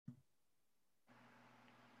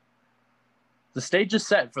The stage is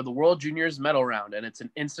set for the World Juniors medal round, and it's an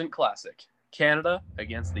instant classic. Canada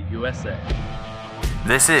against the USA.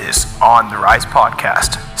 This is On the Rise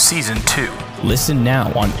Podcast, Season 2. Listen now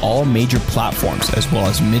on all major platforms as well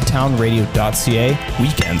as midtownradio.ca,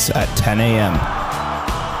 weekends at 10 a.m.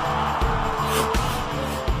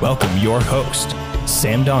 Welcome your host,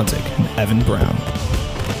 Sam Donzig and Evan Brown.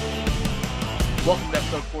 Welcome to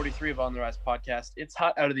episode 43 of On the Rise Podcast. It's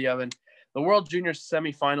hot out of the oven. The World Juniors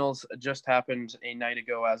semifinals just happened a night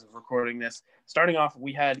ago as of recording this. Starting off,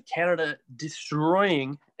 we had Canada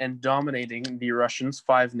destroying and dominating the Russians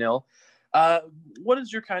 5-0. What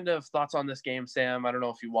is your kind of thoughts on this game, Sam? I don't know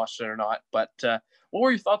if you watched it or not, but what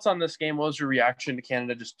were your thoughts on this game? What was your reaction to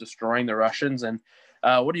Canada just destroying the Russians? And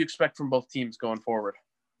what do you expect from both teams going forward?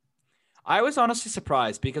 I was honestly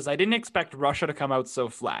surprised because I didn't expect Russia to come out so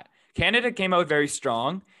flat. Canada came out very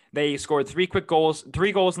strong. They scored three goals in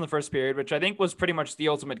the first period, which I think was pretty much the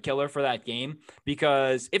ultimate killer for that game.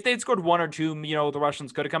 Because if they had scored one or two, the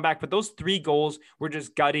Russians could have come back. But those 3 goals were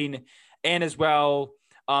just gutting. And as well,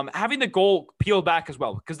 having the goal peeled back as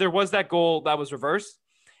well. Because there was that goal that was reversed.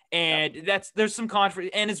 And there's some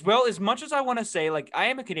conflict. And as well, as much as I want to say, I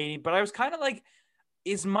am a Canadian, but I was kind of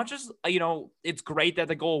as much as, it's great that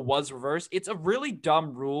the goal was reversed, it's a really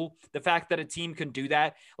dumb rule. The fact that a team can do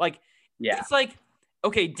that. It's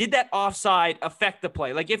okay, did that offside affect the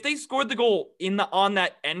play? If they scored the goal on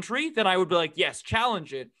that entry, then I would be like, yes,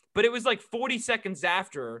 challenge it. But it was 40 seconds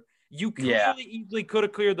after. You clearly easily could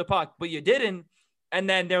have cleared the puck, but you didn't. And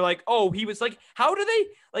then they're like, oh, he was how do they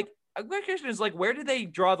my question is where did they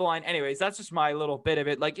draw the line? Anyways, that's just my little bit of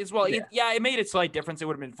it. It made a slight difference. It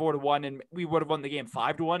would have been 4-1 and we would have won the game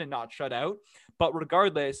 5-1 and not shut out. But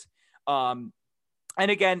regardless, and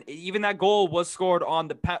again, even that goal was scored on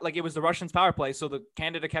it was the Russians' power play. So the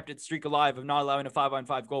Canada kept its streak alive of not allowing a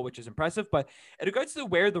 5-on-5 goal, which is impressive. But in regards to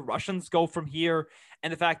where the Russians go from here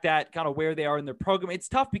and the fact that kind of where they are in their program, it's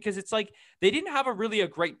tough because it's they didn't have a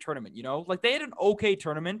great tournament, they had an okay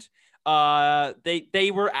tournament.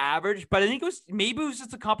 They were average, but I think it was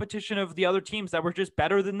just a competition of the other teams that were just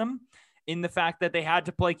better than them in the fact that they had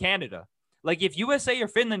to play Canada. If USA or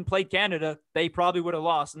Finland played Canada, they probably would have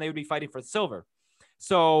lost and they would be fighting for silver.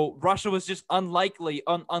 So Russia was just unlucky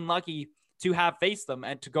to have faced them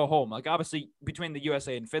and to go home. Obviously between the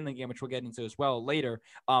USA and Finland game, which we'll get into as well later,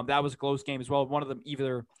 that was a close game as well. One of them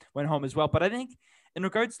either went home as well. But I think in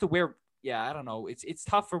regards to where, I don't know, it's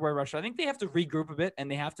tough for where Russia. I think they have to regroup a bit and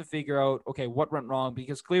they have to figure out, okay, what went wrong,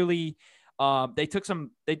 because clearly they took some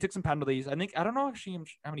penalties. I don't know actually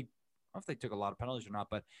how many. I don't know if they took a lot of penalties or not,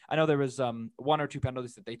 but I know there was 1 or 2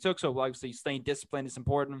 penalties that they took. So obviously staying disciplined is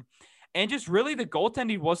important. And just really the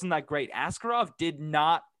goaltending wasn't that great. Askarov did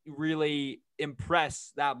not really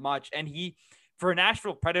impress that much. And for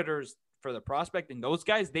Nashville Predators, for the prospect and those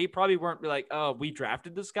guys, they probably weren't oh, we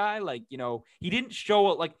drafted this guy. He didn't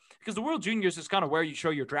show it because the World Juniors is kind of where you show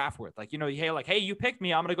your draft worth. Hey, you picked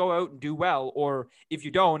me, I'm going to go out and do well. Or if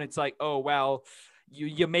you don't, it's oh, well,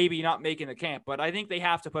 you maybe not making the camp, but I think they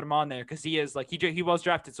have to put him on there because he is he was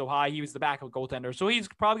drafted so high. He was the backup goaltender. So he's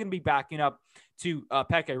probably going to be backing up to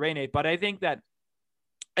Pekka Rinne. But I think that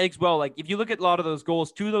as well, if you look at a lot of those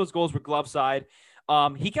goals, 2 of those goals were glove side.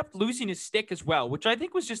 He kept losing his stick as well, which I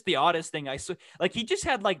think was just the oddest thing I saw. He just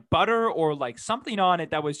had butter or something on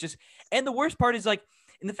it that was just, and the worst part is in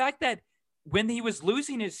the fact that when he was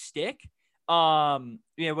losing his stick, when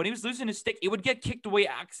he was losing his stick, it would get kicked away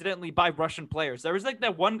accidentally by Russian players. There was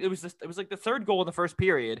that one, it was the 3rd goal in the first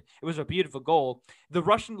period. It was a beautiful goal. The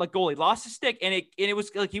Russian goalie lost his stick and it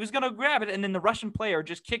was he was going to grab it. And then the Russian player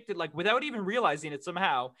just kicked it without even realizing it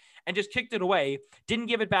somehow and just kicked it away. Didn't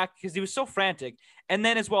give it back because he was so frantic. And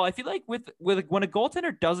then as well, I feel with when a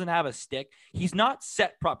goaltender doesn't have a stick, he's not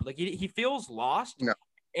set properly. He feels lost. No.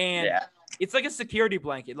 And it's like a security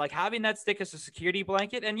blanket, having that stick as a security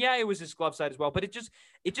blanket. And it was his glove side as well, but it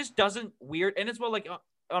just doesn't weird. And as well,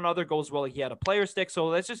 on other goals as well, he had a player stick. So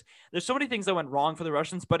there's so many things that went wrong for the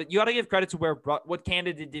Russians, but you got to give credit to what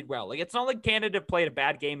Canada did well. It's not like Canada played a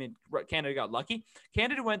bad game and Canada got lucky.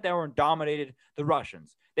 Canada went there and dominated the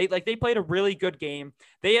Russians. They played a really good game.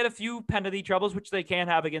 They had a few penalty troubles, which they can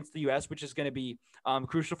have against the U.S., which is going to be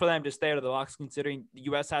crucial for them to stay out of the box, considering the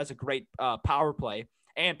U.S. has a great power play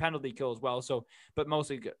and penalty kill as well. So, but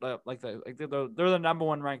mostly they're the number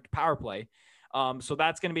 1 ranked power play. So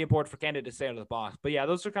that's going to be important for Canada to stay out of the box. But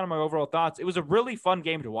those are kind of my overall thoughts. It was a really fun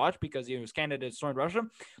game to watch because it was Canada destroying Russia,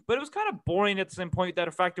 but it was kind of boring at the same point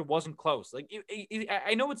that fact it wasn't close.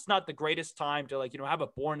 I know it's not the greatest time to have a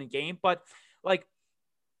boring game, but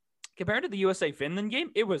compared to the USA Finland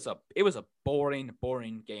game, it was a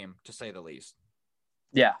boring game to say the least.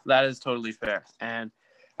 Yeah, that is totally fair. And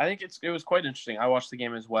I think it was quite interesting. I watched the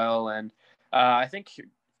game as well, and I think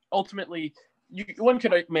ultimately one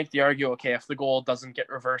could make the argument, okay, if the goal doesn't get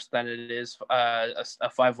reversed, then it is a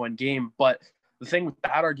 5-1 game. But the thing with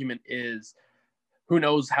that argument is, who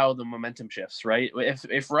knows how the momentum shifts, right?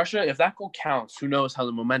 If that goal counts, who knows how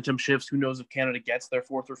the momentum shifts? Who knows if Canada gets their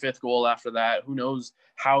 4th or 5th goal after that? Who knows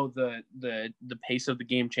how the pace of the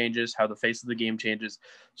game changes, how the face of the game changes?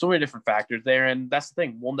 So many different factors there, and that's the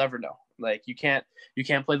thing. We'll never know. Like you can't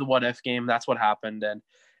play the what if game. That's what happened, and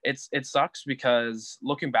it sucks because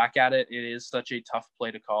looking back at it, it is such a tough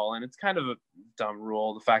play to call, and it's kind of a dumb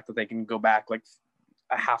rule. The fact that they can go back like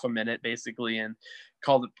a half a minute basically and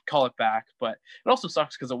call it back, but it also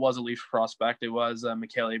sucks because it was a Leaf prospect. It was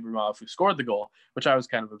Mikhail Abramov who scored the goal, which I was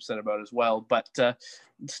kind of upset about as well. But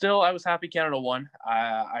still, I was happy Canada won.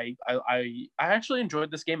 I actually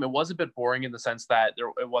enjoyed this game. It was a bit boring in the sense that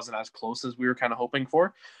it wasn't as close as we were kind of hoping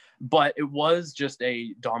for, but it was just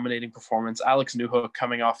a dominating performance. Alex Newhook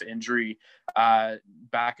coming off injury,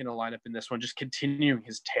 back in the lineup in this one, just continuing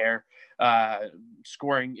his tear,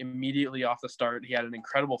 scoring immediately off the start. He had an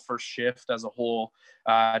incredible first shift as a whole.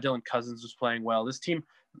 Dylan Cousins was playing well. This team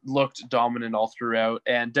looked dominant all throughout,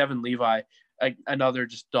 and Devon Levi, another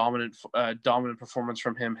just dominant performance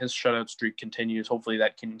from him. His shutout streak continues. Hopefully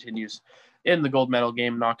that continues in the gold medal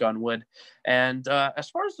game, knock on wood. And as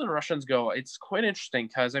far as the Russians go, it's quite interesting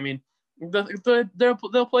because, I mean, they'll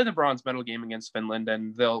play the bronze medal game against Finland,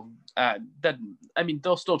 and they'll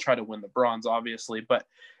still try to win the bronze, obviously, but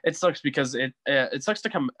it sucks because it sucks to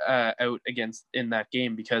come out against in that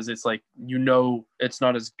game because it's like, it's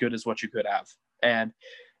not as good as what you could have. And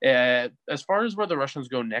as far as where the Russians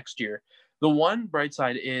go next year, the one bright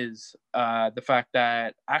side is the fact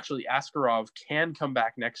that actually Askarov can come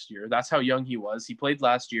back next year. That's how young he was. He played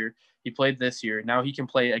last year. He played this year. Now he can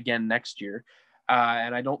play again next year.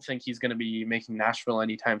 And I don't think he's going to be making Nashville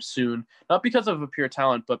anytime soon. Not because of a pure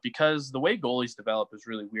talent, but because the way goalies develop is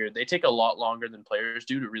really weird. They take a lot longer than players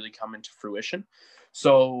do to really come into fruition.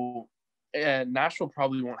 So Nashville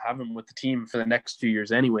probably won't have him with the team for the next 2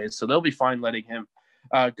 years anyways. So they'll be fine letting him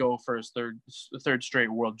go for his third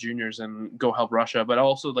straight World Juniors and go help Russia. But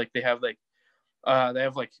also, like, they have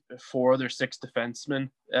 4 of their 6 defensemen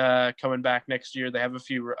coming back next year. They have a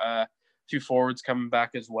few forwards coming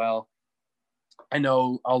back as well. I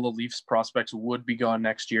know all the Leafs prospects would be gone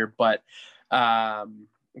next year, but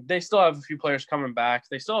they still have a few players coming back.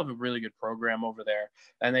 They still have a really good program over there,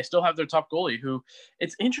 and they still have their top goalie, who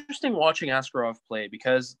it's interesting watching Askarov play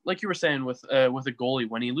because, like you were saying, with a goalie,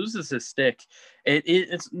 when he loses his stick,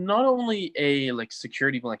 it's not only a like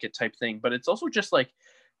security blanket type thing, but it's also just like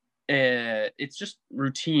it's just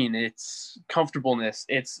routine, it's comfortableness,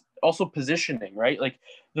 it's also positioning, right? Like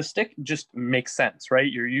the stick just makes sense, right?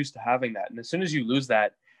 You're used to having that, and as soon as you lose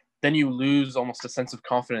that, then you lose almost a sense of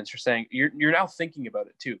confidence. You're saying you're now thinking about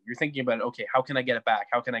it too. You're thinking about, okay, how can I get it back?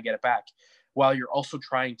 How can I get it back? While you're also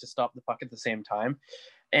trying to stop the puck at the same time.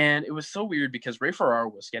 And it was so weird because Ray Ferraro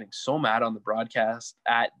was getting so mad on the broadcast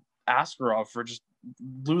at Askarov for just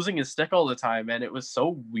losing his stick all the time. And it was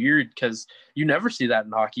so weird because you never see that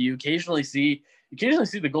in hockey. You occasionally see the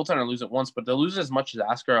goaltender lose it once, but they'll lose as much as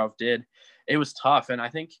Askarov did. It was tough. And I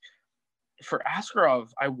think for Askarov,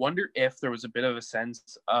 I wonder if there was a bit of a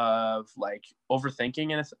sense of like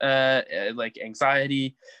overthinking and like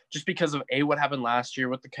anxiety, just because of what happened last year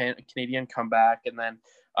with the Canadian comeback, and then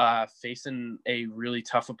facing a really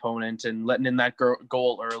tough opponent and letting in that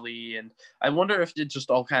goal early. And I wonder if it just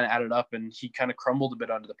all kind of added up and he kind of crumbled a bit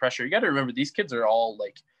under the pressure. You got to remember, these kids are all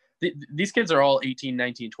like, these kids are all 18,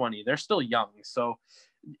 19, 20. They're still young. So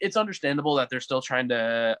it's understandable that they're still trying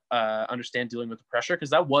to understand dealing with the pressure,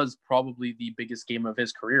 because that was probably the biggest game of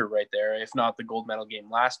his career right there, if not the gold medal game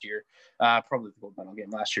last year. Probably the gold medal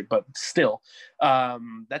game last year, but still,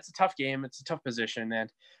 that's a tough game. It's a tough position,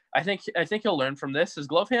 and I think he'll learn from this. His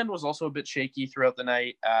glove hand was also a bit shaky throughout the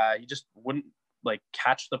night. He just wouldn't like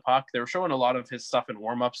catch the puck. They were showing a lot of his stuff in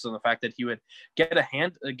warmups and the fact that he would get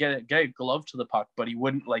a glove to the puck, but he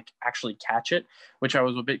wouldn't like actually catch it, which I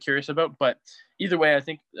was a bit curious about. But either way, I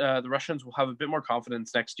think the Russians will have a bit more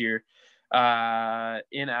confidence next year in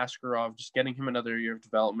Askarov, just getting him another year of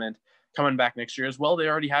development, coming back next year as well. They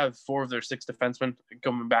already have 4 of their 6 defensemen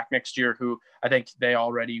coming back next year, who I think they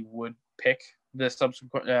already would pick the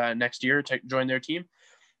subsequent next year to join their team.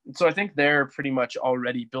 So I think they're pretty much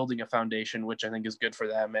already building a foundation, which I think is good for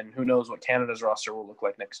them. And who knows what Canada's roster will look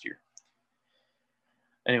like next year.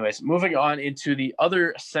 Anyways, moving on into the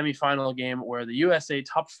other semifinal game where the USA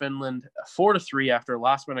topped Finland 4-3 after a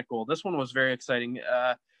last-minute goal. This one was very exciting.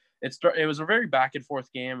 It was a very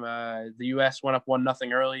back-and-forth game. The US went up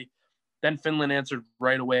 1-0 early. Then Finland answered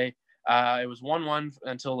right away. It was 1-1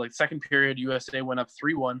 until like second period. USA went up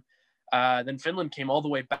 3-1. Then Finland came all the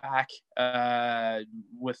way back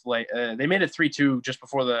with they made it 3-2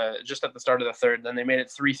 just at the start of the third. Then they made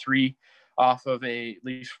it 3-3 off of a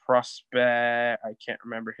Leaf prospect. I can't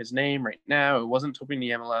remember his name right now. It wasn't Topi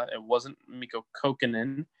Niemela. It wasn't Mikko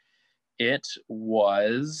Kokkonen. It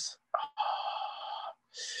was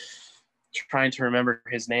trying to remember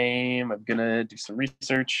his name. I'm gonna do some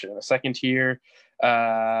research in a second here.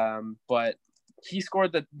 But he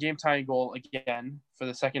scored the game tying goal again for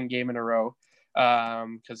the second game in a row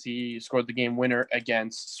because he scored the game winner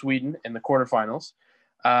against Sweden in the quarterfinals.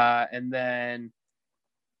 And then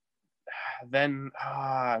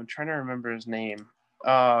I'm trying to remember his name.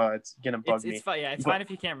 It's gonna bug me. It's fine. Yeah, it's fine if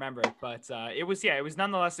you can't remember it, but it was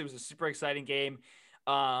nonetheless, it was a super exciting game.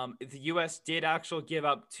 The U.S. did actually give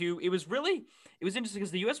up two. It was interesting because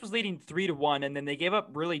the U.S. was leading 3-1, and then they gave up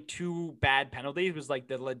really two bad penalties. It was like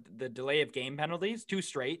the delay of game penalties, two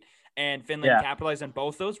straight, and Finland capitalized on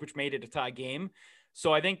both those, which made it a tie game.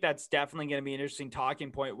 So I think that's definitely going to be an interesting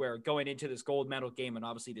talking point where going into this gold medal game, and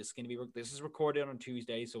obviously this is recorded on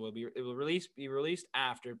Tuesday, so it will be released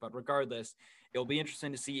after. But regardless, it'll be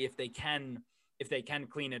interesting to see if they can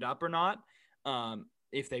clean it up or not.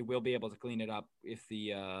 If they will be able to clean it up with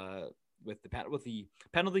the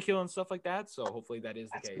penalty kill and stuff like that. So hopefully that is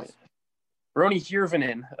the case. Roni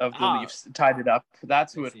Hirvonen of the Leafs tied it up.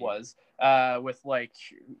 That's who it was. With like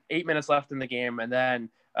 8 minutes left in the game, and then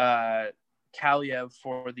Kaliev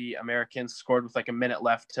for the Americans scored with like a minute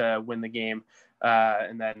left to win the game,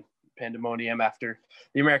 and then pandemonium after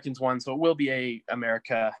the Americans won. So it will be a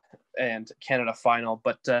America and Canada final,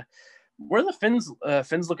 but where the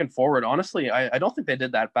Finns looking forward? Honestly, I don't think they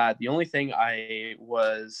did that bad. The only thing I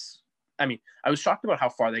was shocked about how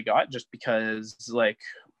far they got, just because like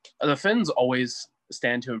the Finns always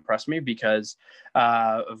stand to impress me because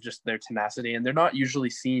of just their tenacity, and they're not usually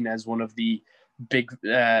seen as one of the big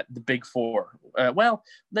four. Well,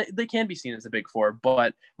 they can be seen as the big four,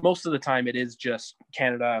 but most of the time it is just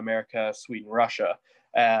Canada, America, Sweden, Russia,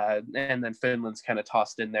 and then Finland's kind of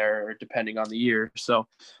tossed in there depending on the year. So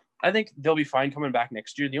I think they'll be fine coming back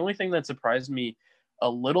next year. The only thing that surprised me a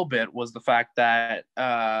little bit was the fact that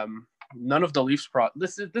none of the Leafs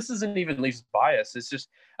this isn't even Leafs bias. It's just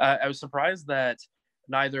I was surprised that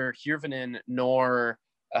neither Hirvonen nor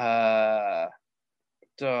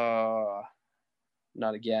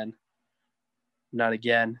not again.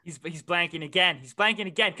 He's blanking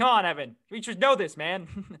again. Come on, Evan. We should know this, man.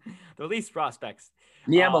 The Leafs prospects.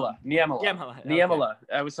 Niemela. Okay.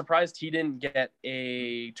 I was surprised he didn't get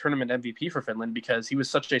a tournament MVP for Finland because he was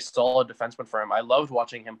such a solid defenseman for him. I loved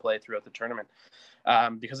watching him play throughout the tournament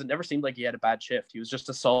because it never seemed like he had a bad shift. He was just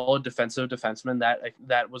a solid defensive defenseman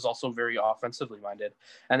that was also very offensively minded.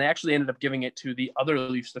 And they actually ended up giving it to the other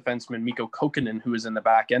Leafs defenseman, Mikko Kokkonen, who was in the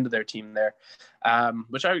back end of their team there,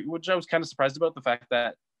 which I was kind of surprised about, the fact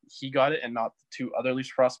that he got it and not the two other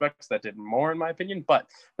Leafs prospects that did more, in my opinion. But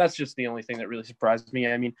that's just the only thing that really surprised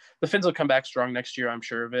me. I mean, the Finns will come back strong next year, I'm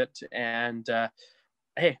sure of it. And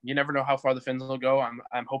hey, you never know how far the Finns will go. I'm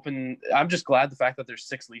hoping. I'm just glad the fact that there's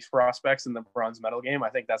 6 Leafs prospects in the bronze medal game. I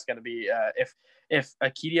think that's going to be if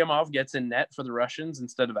Akidiamov gets in net for the Russians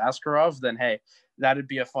instead of Askarov, then hey, that'd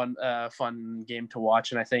be a fun game to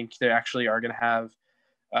watch. And I think they actually are going to have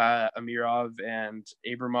Amirov and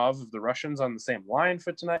Abramov of the Russians on the same line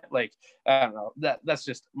for tonight. Like, I don't know, that's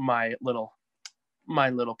just my little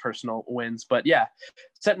personal wins. But yeah,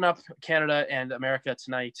 setting up Canada and America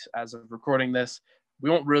tonight as of recording this. We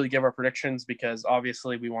won't really give our predictions because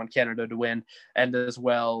obviously we want Canada to win, and as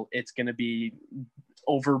well it's going to be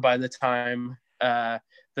over by the time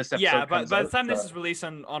this episode but by the time this is released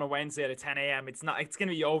on a Wednesday at 10 a.m., it's going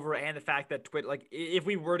to be over. And the fact that if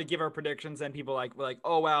we were to give our predictions, then people were like,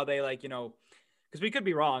 oh wow, they because we could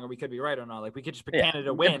be wrong or we could be right or not. Like, we could just pick Canada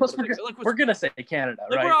to win. Plus we're going to say Canada,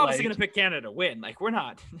 right? We're obviously going to pick Canada to win. Like, we're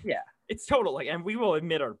not. Yeah. It's total. And we will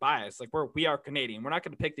admit our bias. Like, we are Canadian. We're not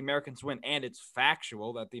going to pick the Americans to win. And it's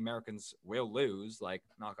factual that the Americans will lose, like,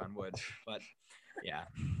 knock on wood. But yeah.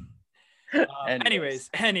 Anyways.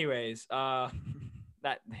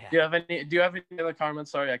 Do you have any other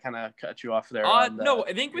comments? Sorry, I kind of cut you off there. No,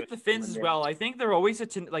 I think with the Finns as well, I think they're always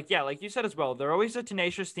like you said as well, they're always a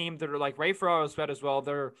tenacious team. They're like Ray Ferraro said as well.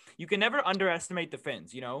 You can never underestimate the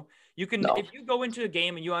Finns. If you go into a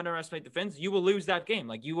game and you underestimate the Finns, you will lose that game.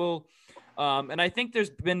 Like, you will. And I think there's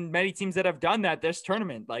been many teams that have done that this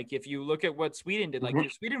tournament. Like, if you look at what Sweden did, like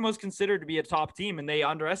Sweden was considered to be a top team and they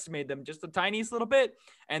underestimated them just the tiniest little bit,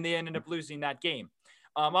 and they ended up losing that game.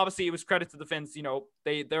 Obviously it was credit to the Finns.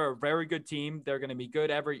 They're a very good team. They're going to be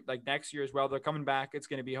good next year as well. They're coming back. It's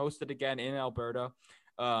going to be hosted again in Alberta.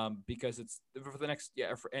 because it's for the next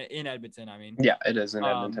in Edmonton. I mean, Yeah, it is in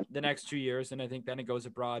Edmonton. The next 2 years, and I think then it goes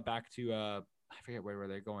abroad back to I forget where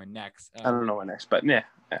they're going next. I don't know where next, but yeah.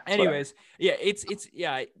 Anyways,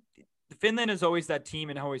 whatever. Finland is always that team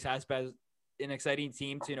and always has been an exciting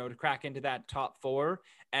team to crack into that top 4.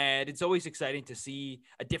 And it's always exciting to see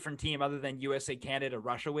a different team other than USA, Canada,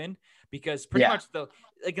 Russia win, because pretty much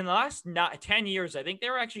in the last 10 years, I think they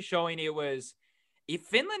were actually showing if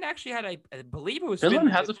Finland actually had, I believe it was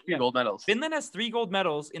Finland has a few gold medals. Finland has 3 gold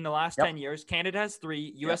medals in the last 10 years. Canada has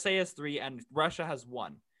 3, USA has 3, and Russia has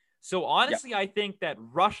 1. So honestly, I think that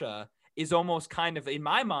Russia is almost kind of, in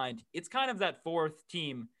my mind, it's kind of that 4th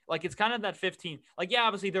team. Like it's kind of that 15. Like, yeah,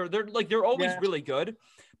 obviously they're always really good,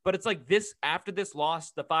 but it's like this, after this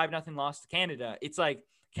loss, the 5-0 loss to Canada, it's like,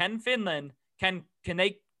 can Finland, can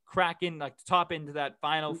they crack in, like top into that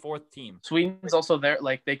final 4th team? Sweden's also there.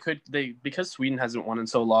 Like because Sweden hasn't won in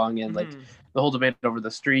so long, and like the whole debate over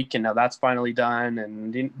the streak, and now that's finally done.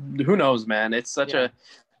 And who knows, man, it's such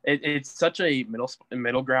it's such a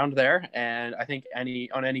middle ground there. And I think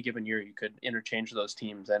on any given year, you could interchange those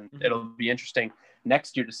teams, and it'll be interesting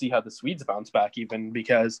next year to see how the Swedes bounce back, even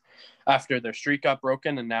because after their streak got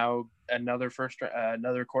broken and now another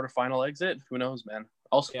quarterfinal exit, who knows, man.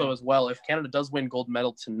 Also, as well, if Canada does win gold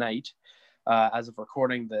medal tonight, as of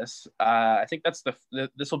recording this, I think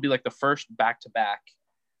this will be like the first back-to-back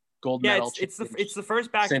gold medal. It's the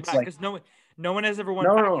first back-to-back because no one has ever won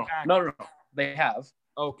back-to-back. No. They have.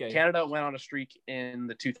 Okay. Canada went on a streak in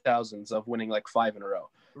the 2000s of winning like 5 in a row.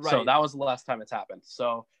 Right. So that was the last time it's happened.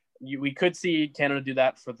 So we could see Canada do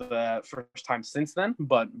that for the first time since then,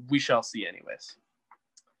 but we shall see anyways.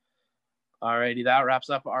 Alrighty, that wraps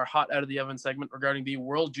up our hot out of the oven segment regarding the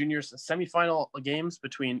World Juniors semifinal games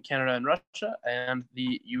between Canada and Russia and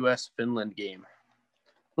the US-Finland game.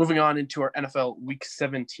 Moving on into our NFL Week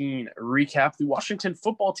 17 recap, the Washington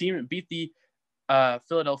football team beat the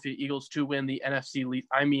Philadelphia Eagles to win the NFC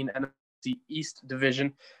East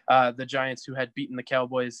division. The Giants, who had beaten the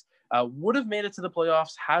Cowboys, would have made it to the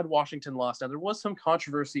playoffs had Washington lost. Now, there was some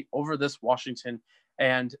controversy over this Washington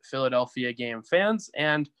and Philadelphia game. Fans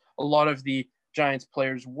and a lot of the Giants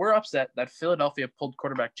players were upset that Philadelphia pulled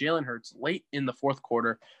quarterback Jalen Hurts late in the 4th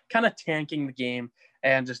quarter, kind of tanking the game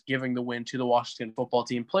and just giving the win to the Washington football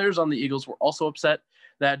team. Players on the Eagles were also upset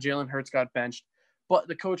that Jalen Hurts got benched, but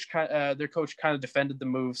their coach kind of defended the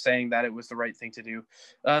move, saying that it was the right thing to do.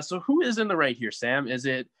 So who is in the right here, Sam? Is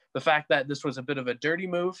it the fact that this was a bit of a dirty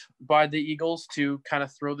move by the Eagles to kind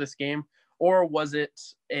of throw this game, or was it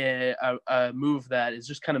a move that has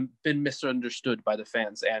just kind of been misunderstood by the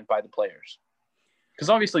fans and by the players? Because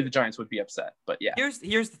obviously the Giants would be upset, but yeah. Here's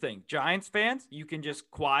the thing. Giants fans, you can just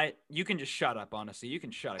shut up, honestly. You can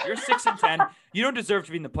shut up. You're 6-10. You don't deserve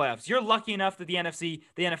to be in the playoffs. You're lucky enough that the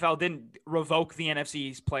NFL didn't revoke the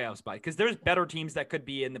NFC's playoffs by, because there's better teams that could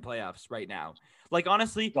be in the playoffs right now. Like,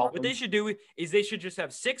 honestly, Dolphins. What they should do is they should just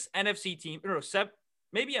have 6 NFC teams, or 7,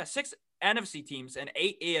 maybe 6 NFC teams and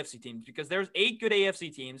 8 AFC teams, because there's 8 good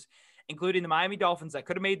AFC teams, including the Miami Dolphins, that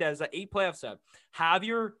could have made that as an 8 playoff set.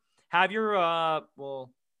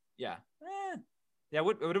 It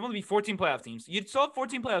would only be 14 playoff teams. You'd still have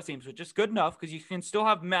 14 playoff teams, which is good enough because you can still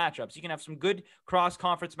have matchups. You can have some good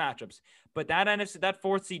cross-conference matchups. But that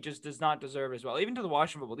 4th seed just does not deserve as well. Even to the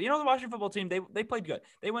Washington football. The Washington football team, they played good.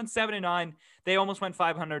 They went 7-9. They almost went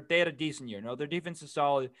 500. They had a decent year. Their defense is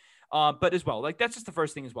solid. But as well, like, that's just the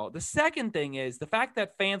first thing as well. The second thing is the fact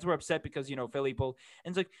that fans were upset because, Philly pulled.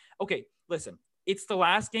 And it's like, okay, listen, it's the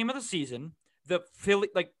last game of the season.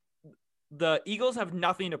 The Eagles have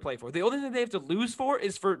nothing to play for. The only thing they have to lose for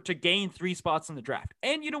is to gain 3 spots in the draft.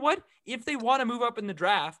 And you know what? If they want to move up in the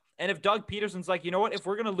draft, and if Doug Peterson's like, you know what, if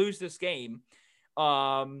we're going to lose this game,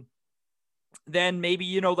 then maybe,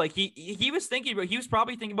 he was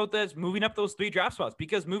probably thinking about this, moving up those 3 draft spots,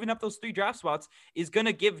 because moving up those 3 draft spots is going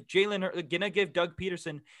to give Doug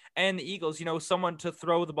Peterson and the Eagles, someone to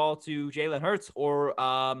throw the ball to Jalen Hurts, or,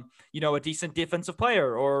 a decent defensive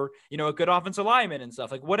player, or, a good offensive lineman and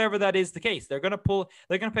stuff, like whatever that is the case. They're going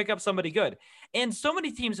to pick up somebody good. And so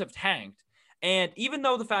many teams have tanked. And even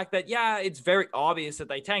though the fact that, it's very obvious that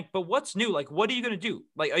they tanked, but what's new? Like, what are you going to do?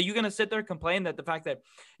 Like, are you going to sit there and complain that the fact that,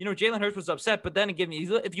 Jalen Hurts was upset, but then again,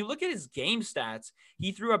 if you look at his game stats,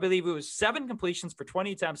 he threw, I believe it was 7 completions for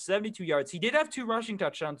 20 attempts, 72 yards. He did have 2 rushing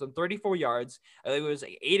touchdowns on 34 yards. It was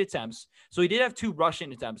 8 attempts. So he did have 2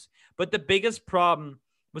 rushing attempts. But the biggest problem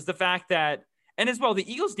was the fact that, and as well,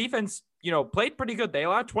 the Eagles defense, played pretty good. They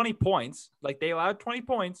allowed 20 points.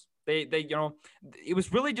 It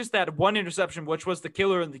was really just that one interception, which was the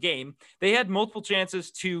killer in the game. They had multiple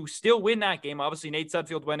chances to still win that game. Obviously, Nate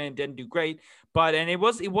Sudfeld went in and didn't do great, But and it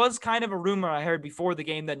was kind of a rumor I heard before the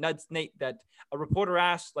game that that a reporter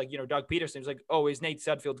asked, like, Doug Peterson, he was like, "Oh, is Nate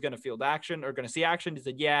Sudfeld going to field action or going to see action?" He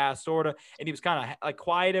said, "Yeah, sort of," and he was kind of like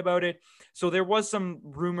quiet about it. So there was some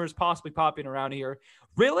rumors possibly popping around here.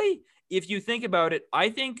 Really, if you think about it, I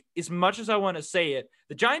think as much as I want to say it,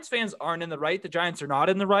 the Giants fans aren't in the right. The Giants are not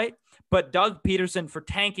in the right. But Doug Peterson for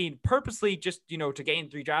tanking purposely just, to gain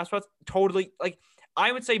 3 draft spots, totally, like,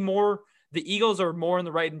 I would say more the Eagles are more in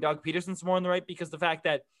the right and Doug Peterson's more in the right because the fact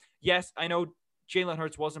that, yes, I know Jalen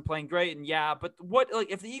Hurts wasn't playing great. And yeah, but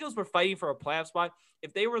if the Eagles were fighting for a playoff spot,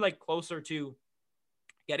 if they were like closer to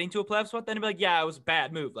getting to a playoff spot, then it'd be like, yeah, it was a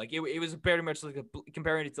bad move. Like it was very much like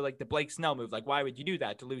comparing it to like the Blake Snell move. Like, why would you do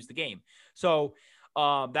that to lose the game? So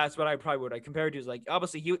that's what I probably would. I compared to is like,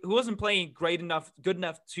 obviously he wasn't playing good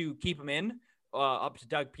enough to keep him in up to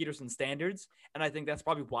Doug Peterson's standards. And I think that's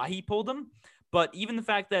probably why he pulled him. But even the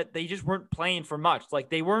fact that they just weren't playing for much, like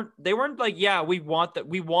they weren't like, yeah, we want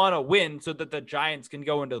to win so that the Giants can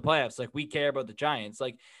go into the playoffs. Like, we care about the Giants.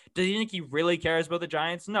 Like, does he think he really cares about the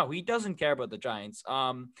Giants? No, he doesn't care about the Giants.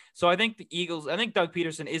 So I think I think Doug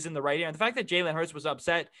Peterson is in the right here. And the fact that Jalen Hurts was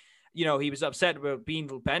upset, he was upset about being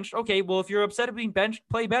benched. Okay, well, if you're upset at being benched,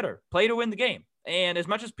 play better, play to win the game. And as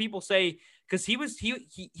much as people say, because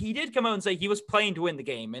he did come out and say he was playing to win the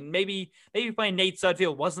game, and maybe playing Nate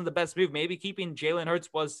Sudfeld wasn't the best move. Maybe keeping Jalen Hurts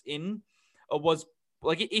was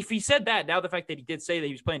like, if he said that, now the fact that he did say that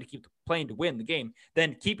he was playing to win the game,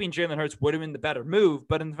 then keeping Jalen Hurts would have been the better move.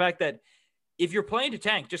 But in the fact that if you're playing to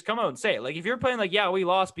tank, just come out and say it. Like, if you're playing like, yeah, we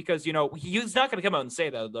lost because, he's not going to come out and say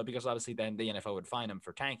that, though, because obviously then the NFL would fine him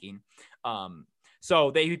for tanking.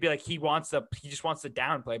 So they would be like, he just wants to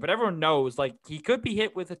downplay, but everyone knows, like, he could be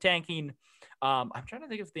hit with a tanking. I'm trying to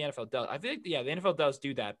think if the NFL does. I think, yeah, the NFL does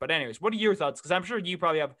do that. But anyways, what are your thoughts? Because I'm sure you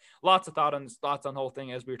probably have lots of thoughts on the whole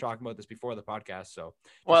thing, as we were talking about this before the podcast. So,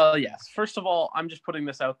 well, yes. First of all, I'm just putting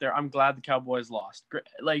this out there. I'm glad the Cowboys lost.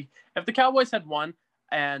 Like, if the Cowboys had won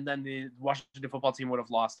and then the Washington football team would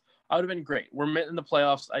have lost, I would have been great. We're in the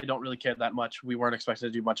playoffs. I don't really care that much. We weren't expected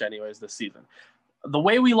to do much anyways this season. The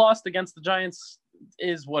way we lost against the Giants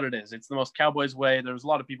is what it is. It's the most Cowboys way. There's a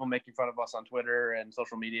lot of people making fun of us on Twitter and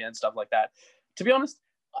social media and stuff like that. To be honest,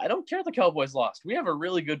 I don't care the Cowboys lost. We have a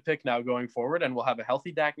really good pick now going forward, and we'll have a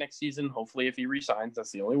healthy Dak next season. Hopefully, if he resigns,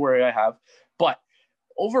 that's the only worry I have. But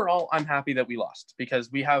overall, I'm happy that we lost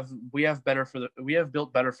because we have built better for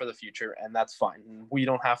the future, and that's fine. We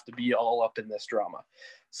don't have to be all up in this drama.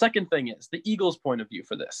 Second thing is the Eagles' point of view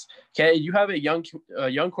for this. Okay, you have a young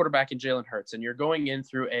quarterback in Jalen Hurts, and you're going in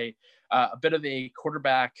through a bit of a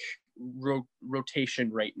quarterback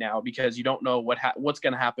rotation right now because you don't know what's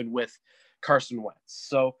going to happen with Carson Wentz.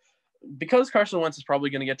 So because Carson Wentz is probably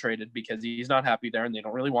going to get traded because he's not happy there and they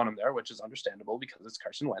don't really want him there, which is understandable because it's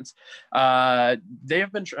Carson Wentz. They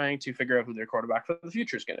have been trying to figure out who their quarterback for the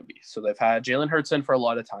future is going to be. So they've had Jalen Hurts in for a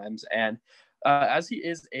lot of times. And as he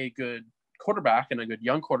is a good quarterback and a good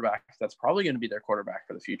young quarterback, that's probably going to be their quarterback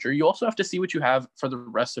for the future. You also have to see what you have for the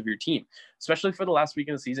rest of your team, especially for the last week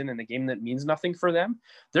of the season in a game that means nothing for them.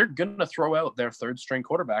 They're going to throw out their third string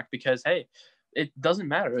quarterback because, hey, it doesn't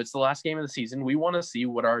matter. It's the last game of the season. We want to see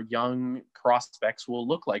what our young prospects will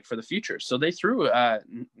look like for the future. So they threw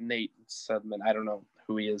Nate Sudman. I don't know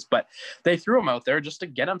who he is, but they threw him out there just to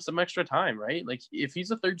get him some extra time, right? Like, if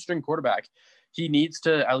he's a third string quarterback, he needs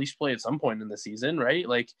to at least play at some point in the season, right?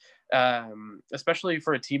 Like, especially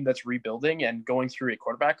for a team that's rebuilding and going through a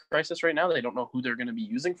quarterback crisis right now, they don't know who they're going to be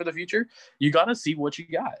using for the future. You got to see what you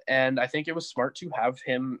got. And I think it was smart to have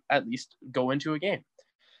him at least go into a game.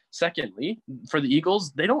 Secondly, for the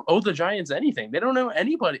Eagles, they don't owe the Giants anything. They don't owe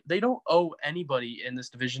anybody. They don't owe anybody in this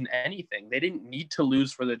division anything. They didn't need to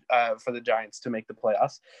lose for the Giants to make the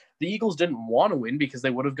playoffs. The Eagles didn't want to win because they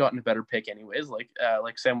would have gotten a better pick anyways. Like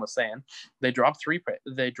Sam was saying, they dropped three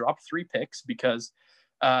picks because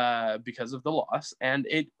of the loss, and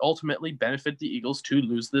it ultimately benefited the Eagles to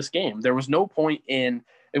lose this game. There was no point in.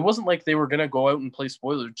 It wasn't like they were going to go out and play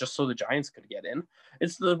spoilers just so the Giants could get in.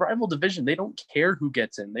 It's the rival division. They don't care who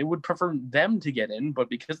gets in. They would prefer them to get in, but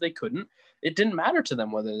because they couldn't, it didn't matter to them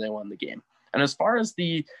whether they won the game. And as far as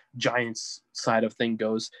the Giants side of thing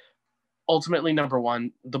goes, ultimately, number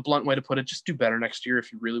one, the blunt way to put it, just do better next year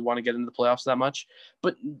if you really want to get into the playoffs that much.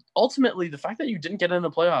 But ultimately, the fact that you didn't get into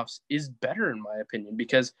the playoffs is better, in my opinion,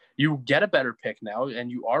 because you get a better pick now and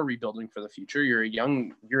you are rebuilding for the future. You're a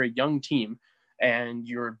young team. And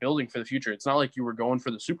you're building for the future. It's not like you were going for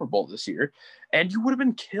the Super Bowl this year, and you would have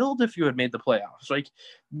been killed if you had made the playoffs. Like,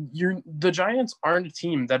 the Giants aren't a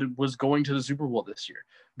team that was going to the Super Bowl this year.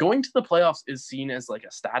 Going to the playoffs is seen as like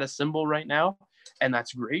a status symbol right now, and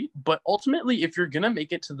that's great. But ultimately, if you're gonna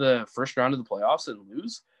make it to the first round of the playoffs and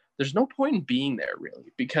lose, there's no point in being there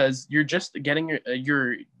really, because you're just getting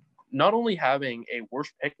you're not only having a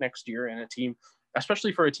worse pick next year in a team,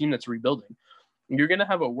 especially for a team that's rebuilding, you're going to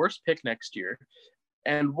have a worse pick next year.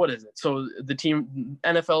 And what is it? So the team,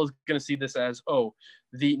 NFL is going to see this as, oh,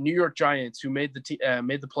 the New York Giants, who made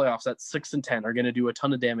the playoffs at 6-10, are going to do a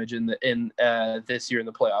ton of damage in this year in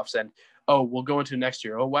the playoffs. And oh, we'll go into next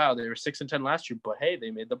year. Oh wow, they were 6-10 last year, but hey,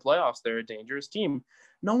 they made the playoffs. They're a dangerous team.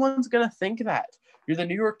 No one's going to think that. You're the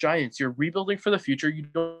New York Giants. You're rebuilding for the future. You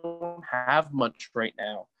don't have much right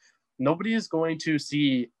now. Nobody's going to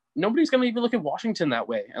even look at Washington that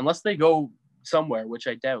way unless they go somewhere, which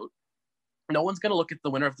I doubt. No one's going to look at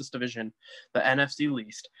the winner of this division, the NFC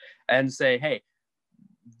least, and say, hey,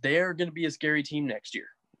 they're going to be a scary team next year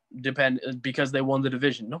because they won the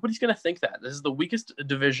division. Nobody's going to think that. This is the weakest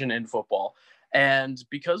division in football. And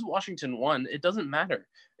because Washington won, it doesn't matter.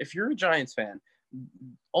 If you're a Giants fan,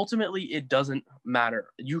 ultimately it doesn't matter.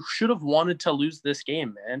 You should have wanted to lose this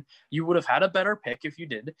game, man. You would have had a better pick if you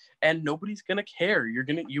did, and nobody's going to care.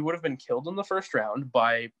 You would have been killed in the first round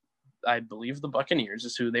by, I believe, the Buccaneers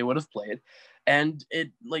is who they would have played. And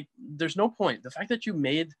there's no point. The fact that you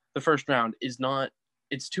made the first round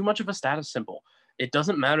it's too much of a status symbol. It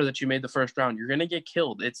doesn't matter that you made the first round. You're going to get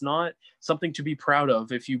killed. It's not something to be proud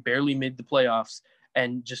of if you barely made the playoffs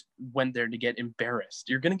and just went there to get embarrassed.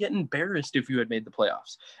 You're going to get embarrassed if you had made the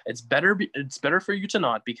playoffs. It's better for you to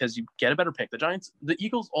not, because you get a better pick. The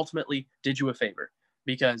Eagles ultimately did you a favor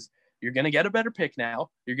because you're going to get a better pick now.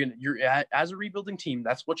 As a rebuilding team,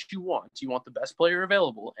 that's what you want. You want the best player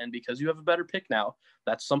available. And because you have a better pick now,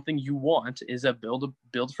 that's something you want, is a build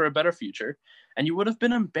for a better future. And you would have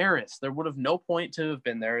been embarrassed. There would have no point to have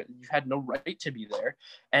been there. You had no right to be there.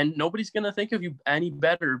 And nobody's going to think of you any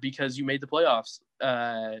better because you made the playoffs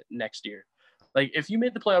next year. Like, if you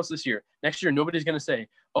made the playoffs this year, next year, nobody's going to say,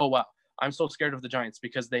 oh, wow, I'm so scared of the Giants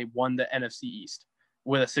because they won the NFC East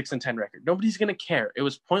with a 6-10 record. Nobody's going to care. It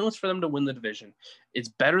was pointless for them to win the division. It's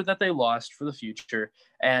better that they lost for the future,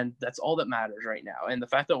 and that's all that matters right now. And the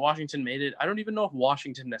fact that Washington made it, I don't even know if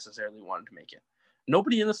Washington necessarily wanted to make it.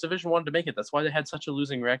 Nobody in this division wanted to make it. That's why they had such a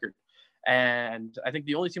losing record. And I think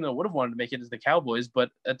the only team that would have wanted to make it is the Cowboys, but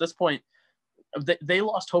at this point, they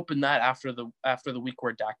lost hope in that after the week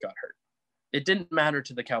where Dak got hurt. It didn't matter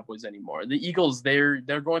to the Cowboys anymore. The Eagles, they're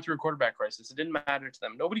going through a quarterback crisis. It didn't matter to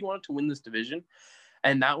them. Nobody wanted to win this division.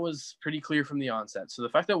 And that was pretty clear from the onset. So the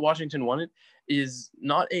fact that Washington won it is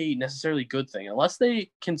not a necessarily good thing. Unless they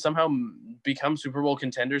can somehow become Super Bowl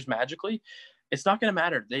contenders magically, it's not going to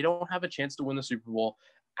matter. They don't have a chance to win the Super Bowl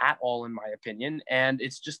at all, in my opinion. And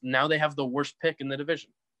it's just now they have the worst pick in the division.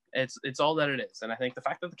 It's all that it is. And I think the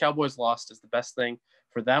fact that the Cowboys lost is the best thing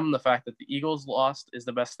for them. The fact that the Eagles lost is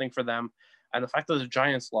the best thing for them. And the fact that the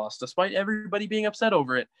Giants lost, despite everybody being upset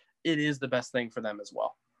over it, it is the best thing for them as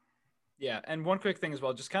well. Yeah, and one quick thing as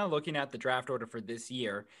well, just kind of looking at the draft order for this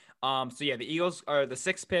year. So yeah, the Eagles are the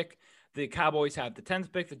 6th pick, the Cowboys have the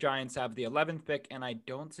 10th pick, the Giants have the 11th pick, and I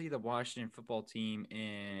don't see the Washington football team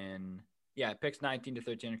in picks 19 to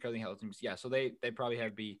 13 are currently held teams. Yeah, so they probably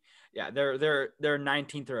have they're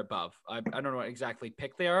 19th or above. I don't know what exactly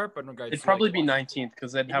pick they are, but in regards it'd probably be 19th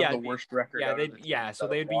because they'd have the worst record. So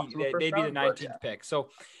they'd be the 19th pick. So.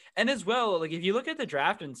 And as well, like if you look at the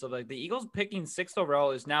draft and stuff, like the Eagles picking 6th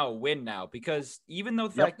overall is now a win now, because even though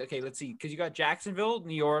the fact, okay, let's see, because you got Jacksonville,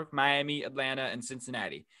 New York, Miami, Atlanta, and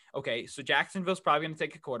Cincinnati. Okay, so Jacksonville's probably going to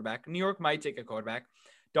take a quarterback. New York might take a quarterback.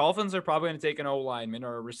 Dolphins are probably going to take an O-lineman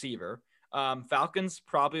or a receiver. Falcons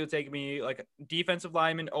probably will take me like a defensive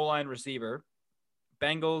lineman, O-line, receiver.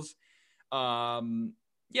 Bengals, I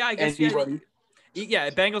guess anybody. Yeah,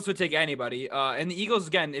 Bengals would take anybody. And the Eagles,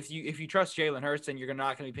 again, if you trust Jalen Hurts, then you're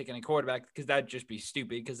not going to be picking a quarterback, because that'd just be stupid,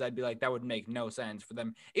 because I'd be like, that would make no sense for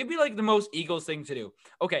them. It'd be like the most Eagles thing to do.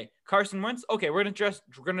 Okay, Carson Wentz. Okay, we're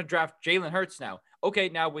gonna draft Jalen Hurts now. Okay,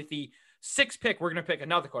 now with the 6th pick, we're gonna pick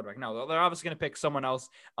another quarterback. No, they're obviously gonna pick someone else,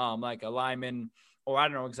 like a lineman, or I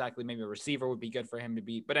don't know exactly, maybe a receiver would be good for him to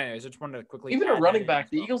be. But anyways, I just wanted to quickly. Even a running back.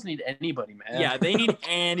 The Eagles need anybody, man. Yeah, they need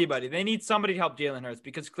anybody. They need somebody to help Jalen Hurts,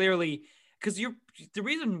 because clearly. Because the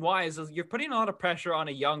reason why is you're putting a lot of pressure on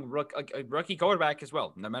a young rookie quarterback as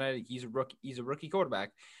well. No matter, he's a rookie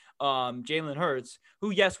quarterback. Jalen Hurts,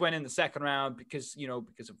 who went in the 2nd round because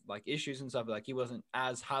of like issues and stuff, like he wasn't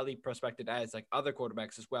as highly prospected as like other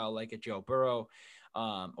quarterbacks as well, like a Joe Burrow,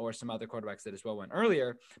 or some other quarterbacks that as well went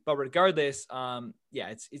earlier. But regardless,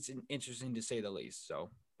 it's interesting to say the least. So,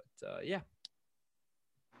 but yeah.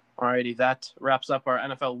 Alrighty, that wraps up our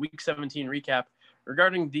NFL Week 17 recap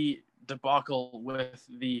regarding the debacle with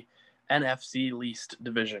the NFC least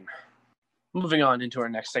division. Moving on into our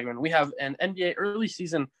next segment, we have an NBA early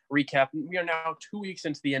season recap. We are now 2 weeks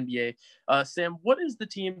into the NBA. Sam, what is the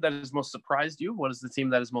team that has most surprised you? What is the team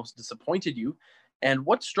that has most disappointed you? And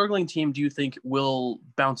what struggling team do you think will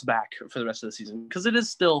bounce back for the rest of the season? Because it is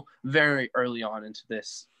still very early on into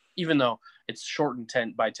this, even though it's shortened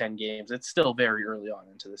 10 games, it's still very early on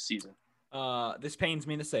into this season. This pains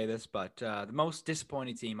me to say this, but the most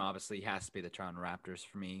disappointing team obviously has to be the Toronto Raptors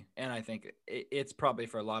for me. And I think it's probably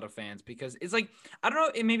for a lot of fans because it's like, I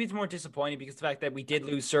don't know, maybe it's more disappointing because the fact that we did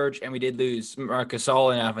lose Serge and we did lose Marc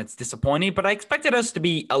Gasol, and it's disappointing, but I expected us to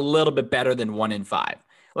be a little bit better than 1-5.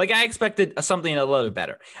 Like I expected something a little bit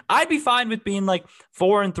better. I'd be fine with being like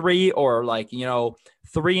 4-3 or like,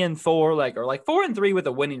 3-4, like, or like 4-3 with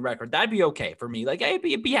a winning record. That'd be okay for me. Like I'd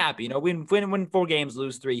be happy, win 4 games,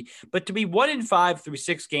 lose 3, but to be 1-5 through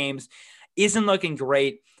 6 games isn't looking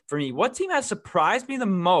great for me. What team has surprised me the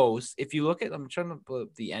most? If you look at, I'm trying to pull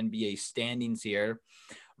up the NBA standings here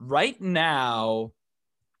right now.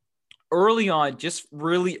 Early on, just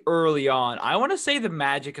really early on, I want to say the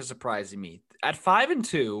Magic is surprising me at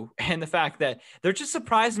 5-2, and the fact that they're just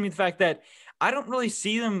surprising me. The fact that I don't really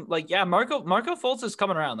see them like, Marco Fultz is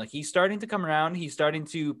coming around. Like he's starting to come around. He's starting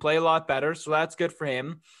to play a lot better, so that's good for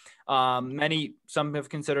him. Some have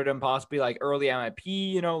considered him possibly like early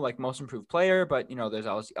MIP, like most improved player, but there's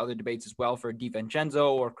obviously other debates as well for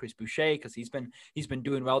DiVincenzo or Chris Boucher because he's been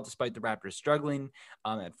doing well despite the Raptors struggling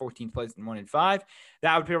at 14th place and 1-5.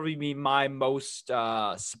 That would probably be my most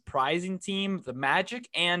surprising team, the Magic,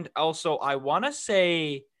 and also I want to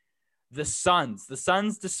say the Suns. The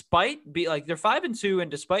Suns, despite they're 5-2,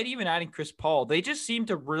 and despite even adding Chris Paul, they just seem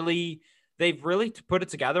to they've really put it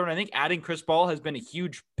together. And I think adding Chris Paul has been a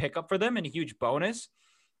huge pickup for them and a huge bonus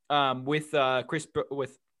with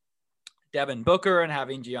Devin Booker, and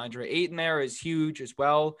having DeAndre Ayton there is huge as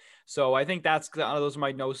well. So I think those are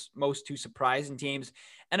my most two surprising teams.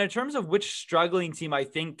 And in terms of which struggling team I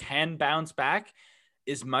think can bounce back,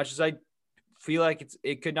 as much as I feel like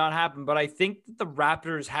it could not happen, but I think that the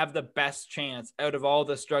Raptors have the best chance out of all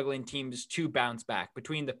the struggling teams to bounce back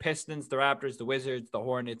between the Pistons, the Raptors, the Wizards, the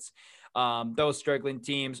Hornets, those struggling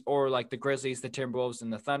teams, or like the Grizzlies, the Timberwolves,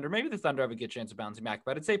 and the Thunder. Maybe the Thunder have a good chance of bouncing back,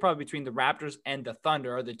 but I'd say probably between the Raptors and the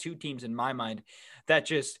Thunder are the two teams in my mind that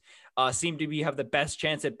just seem to have the best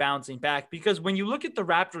chance at bouncing back. Because when you look at the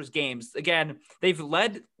Raptors games, again, they've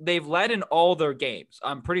led in all their games.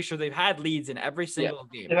 I'm pretty sure they've had leads in every single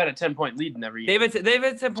game. They've had a 10-point lead in every game. They've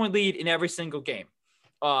had a 10-point lead in every single game.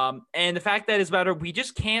 And the fact that is better, we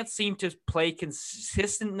just can't seem to play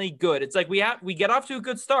consistently good. It's like we get off to a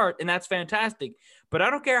good start, and that's fantastic. But I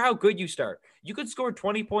don't care how good you start. You could score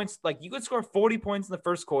 20 points, like you could score 40 points in the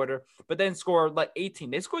first quarter, but then score like 18.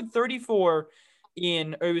 They scored 34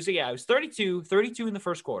 it was 32 in the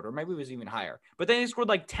first quarter. Maybe it was even higher. But then they scored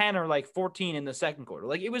like 10 or like 14 in the second quarter.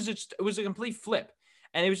 Like it was a complete flip,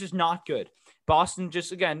 and it was just not good. Boston,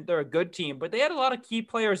 just again, they're a good team, but they had a lot of key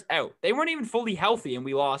players out. They weren't even fully healthy, and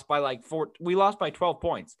we lost by 12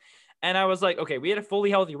 points. And I was like, okay, we had a fully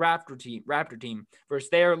healthy Raptor team versus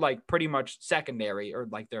their like pretty much secondary, or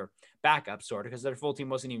like their backup sort of, because their full team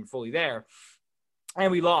wasn't even fully there.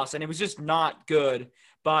 And we lost, and it was just not good.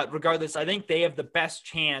 But regardless, I think they have the best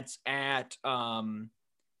chance at bouncing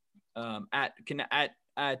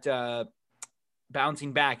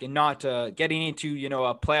back and not getting into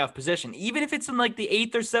a playoff position, even if it's in like the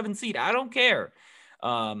 8th or 7th seed. I don't care.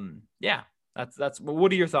 That's.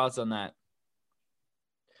 What are your thoughts on that?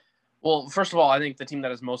 Well, first of all, I think the team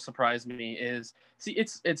that has most surprised me is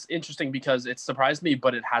it's interesting because it surprised me,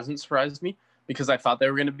 but it hasn't surprised me, because I thought they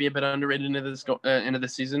were going to be a bit underrated into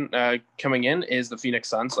this season coming in, is the Phoenix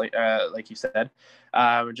Suns, like you said.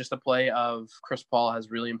 Just the play of Chris Paul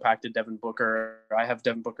has really impacted Devin Booker. I have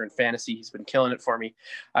Devin Booker in fantasy. He's been killing it for me.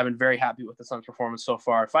 I've been very happy with the Suns' performance so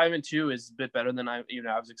far. 5-2 is a bit better than I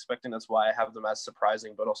was expecting. That's why I have them as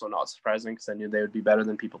surprising, but also not surprising, because I knew they would be better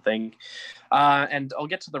than people think. And I'll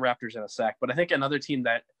get to the Raptors in a sec, but I think another team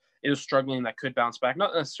that is struggling that could bounce back,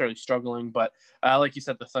 not necessarily struggling, but like you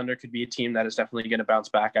said, the Thunder could be a team that is definitely going to bounce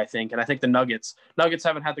back, I think. And I think the Nuggets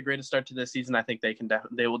haven't had the greatest start to this season. I think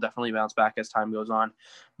they will definitely bounce back as time goes on.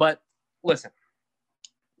 But listen,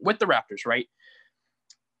 with the Raptors, right?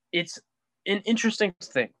 It's an interesting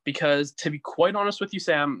thing, because to be quite honest with you,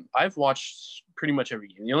 Sam, I've watched pretty much every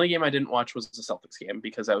game. The only game I didn't watch was the Celtics game,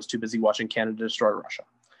 because I was too busy watching Canada destroy Russia.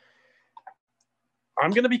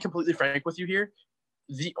 I'm going to be completely frank with you here.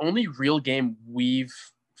 The only real game we've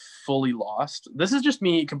fully lost, this is just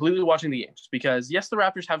me completely watching the games, because yes, the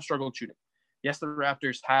Raptors have struggled shooting. Yes, the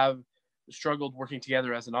Raptors have struggled working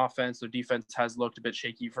together as an offense. Their defense has looked a bit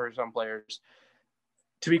shaky for some players.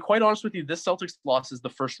 To be quite honest with you, this Celtics loss is the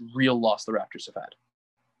first real loss the Raptors have had.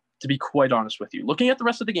 To be quite honest with you. Looking at the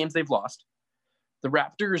rest of the games they've lost, the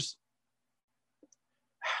Raptors,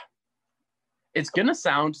 it's going to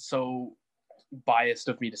sound so biased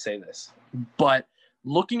of me to say this, but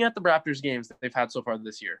looking at the Raptors games that they've had so far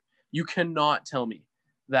this year, you cannot tell me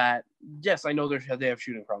that, yes, I know they have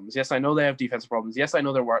shooting problems. Yes, I know they have defensive problems. Yes, I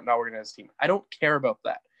know they're not organized team. I don't care about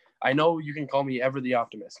that. I know you can call me ever the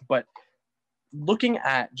optimist, but looking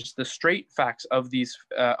at just the straight facts of these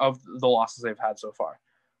of the losses they've had so far,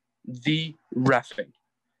 the reffing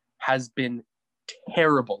has been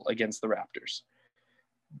terrible against the Raptors.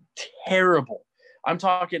 Terrible. I'm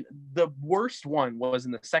talking the worst one was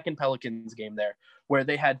in the second Pelicans game there, where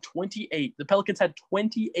they had 28. The Pelicans had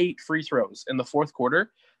 28 free throws in the fourth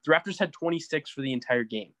quarter. The Raptors had 26 for the entire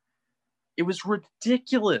game. It was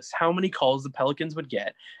ridiculous how many calls the Pelicans would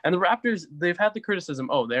get. And the Raptors, they've had the criticism,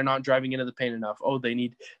 oh, they're not driving into the paint enough. Oh, they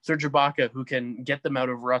need Serge Ibaka who can get them out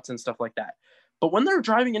of ruts and stuff like that. But when they're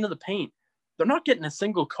driving into the paint, they're not getting a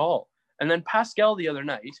single call. And then Pascal the other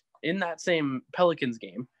night, in that same Pelicans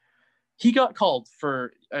game, he got called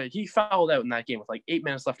for, he fouled out in that game with like 8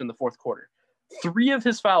 minutes left in the fourth quarter. 3 of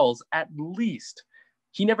his fouls, at least,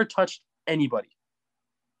 he never touched anybody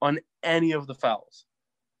on any of the fouls.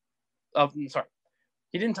 He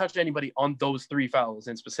didn't touch anybody on those 3 fouls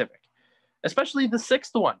in specific, especially the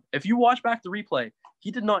 6th one. If you watch back the replay,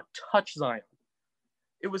 he did not touch Zion.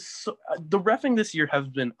 It was the reffing this year has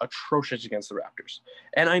been atrocious against the Raptors,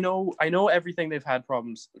 and I know everything they've had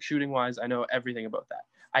problems shooting wise. I know everything about that.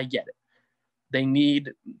 I get it. They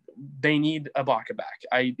need Ibaka back.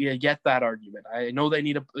 I get that argument. I know they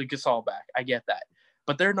need a Gasol back. I get that,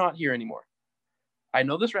 but they're not here anymore. I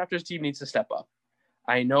know this Raptors team needs to step up.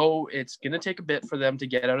 I know it's going to take a bit for them to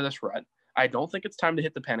get out of this rut. I don't think it's time to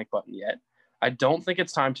hit the panic button yet. I don't think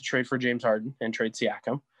it's time to trade for James Harden and trade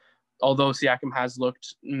Siakam, although Siakam has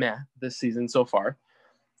looked meh this season so far.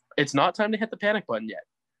 It's not time to hit the panic button yet.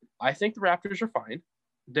 I think the Raptors are fine.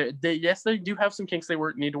 Yes, they do have some kinks they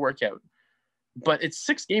need to work out, but it's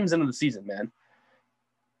 6 games into the season, man.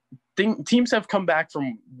 Teams have come back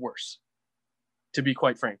from worse, to be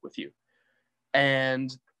quite frank with you.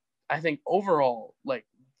 And I think overall, like,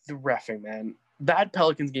 the reffing, man, that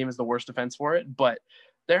Pelicans game is the worst defense for it, but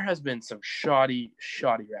there has been some shoddy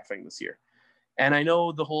reffing this year. And I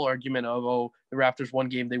know the whole argument of, oh, the Raptors one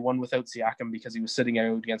game, they won without Siakam because he was sitting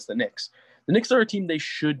out against the Knicks. The Knicks are a team they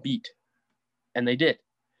should beat, and they did.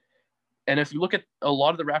 And if you look at a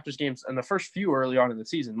lot of the Raptors games and the first few early on in the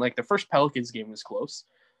season, like the first Pelicans game was close.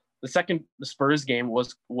 The Spurs game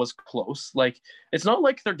was close. Like, it's not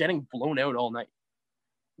like they're getting blown out all night.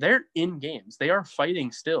 They're in games. They are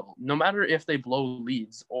fighting still, no matter if they blow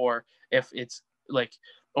leads or if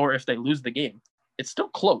they lose the game. It's still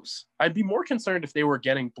close. I'd be more concerned if they were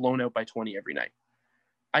getting blown out by 20 every night.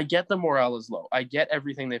 I get the morale is low. I get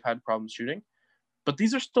everything they've had problems shooting, but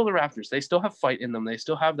these are still the Raptors. They still have fight in them. They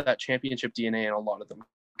still have that championship DNA in a lot of them.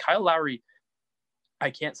 Kyle Lowry,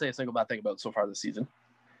 I can't say a single bad thing about so far this season.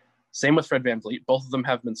 Same with Fred VanVleet. Both of them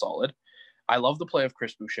have been solid. I love the play of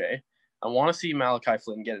Chris Boucher. I want to see Malachi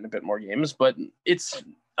Flynn get in a bit more games, but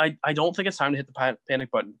I don't think it's time to hit the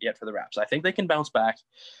panic button yet for the Raps. I think they can bounce back.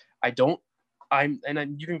 You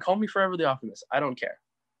can call me forever the optimist. I don't care.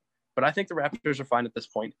 But I think the Raptors are fine at this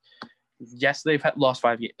point. Yes, they've lost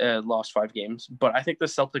five games, but I think the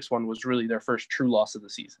Celtics one was really their first true loss of the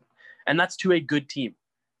season. And that's to a good team.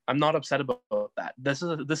 I'm not upset about that. This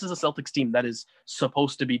is a Celtics team that is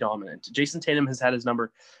supposed to be dominant. Jason Tatum has had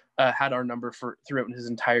had our number throughout his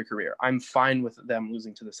entire career. I'm fine with them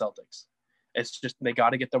losing to the Celtics. It's just they got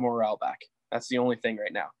to get their morale back. That's the only thing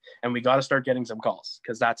right now. And we got to start getting some calls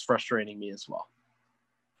because that's frustrating me as well.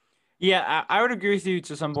 Yeah, I would agree with you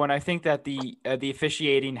to some point. I think that the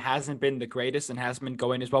officiating hasn't been the greatest and hasn't been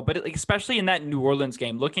going as well. But especially in that New Orleans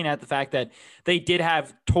game, looking at the fact that they did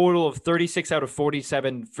have total of 36 out of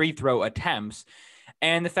 47 free throw attempts,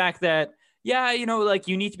 and the fact that, yeah,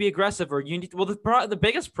 you need to be aggressive, or you need to, the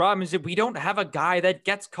biggest problem is that we don't have a guy that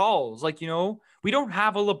gets calls. We don't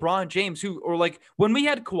have a LeBron James when we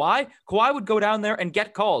had Kawhi would go down there and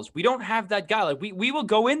get calls. We don't have that guy. We will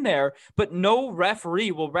go in there, but no referee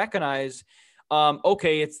will recognize,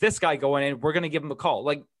 okay, it's this guy going in, we're going to give him a call.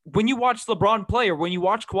 Like, when you watch LeBron play, or when you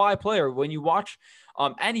watch Kawhi play, or when you watch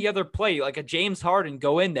any other play, like a James Harden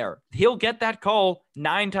go in there, he'll get that call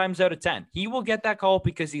 9 times out of 10. He will get that call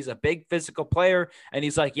because he's a big physical player, and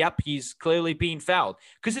he's like, yep, he's clearly being fouled,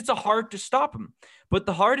 because it's hard to stop him. But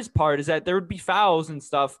the hardest part is that there would be fouls and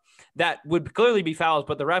stuff that would clearly be fouls,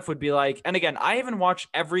 but the ref would be like, and again, I haven't watched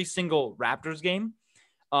every single Raptors game.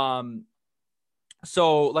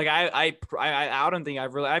 So like I don't think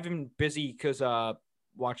I've been busy because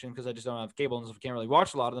watching because I just don't have cable and so I can't really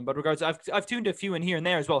watch a lot of them. But regards, I've tuned a few in here and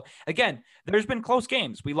there as well. Again, there's been close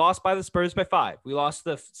games. We lost by the Spurs by 5. We lost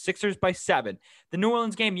the Sixers by 7. The New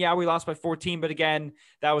Orleans game, yeah, we lost by 14. But again,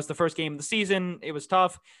 that was the first game of the season. It was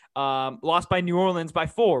tough. Lost by New Orleans by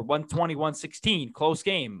 4, 120-116, close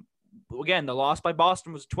game. Again, the loss by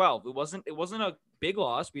Boston was 12. It wasn't a big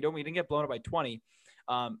loss. We didn't get blown up by 20.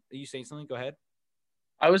 Are you saying something? Go ahead.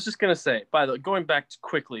 I was just going to say, by the way, going back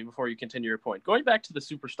quickly before you continue your point, going back to the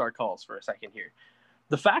superstar calls for a second here.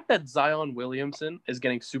 The fact that Zion Williamson is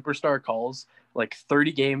getting superstar calls like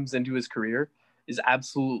 30 games into his career is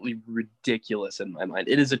absolutely ridiculous in my mind.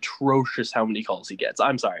 It is atrocious how many calls he gets.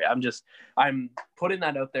 I'm sorry. I'm putting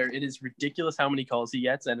that out there. It is ridiculous how many calls he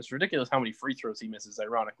gets, and it's ridiculous how many free throws he misses,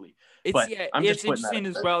 ironically. It's interesting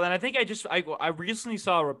as well. And I think I recently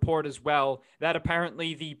saw a report as well that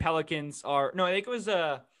apparently the Pelicans are, no, I think it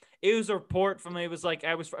was a report from, it was like,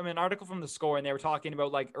 an article from The Score, and they were talking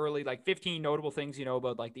about like early, like 15 notable things,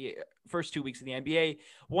 about like the first 2 weeks of the NBA.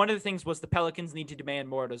 One of the things was the Pelicans need to demand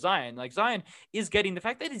more to Zion. Like Zion is getting, the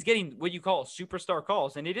fact that he's getting what you call superstar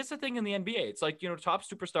calls, and it is a thing in the NBA. It's like, top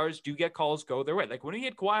superstars do get calls go their way. Like when we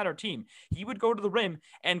had Kawhi on our team, he would go to the rim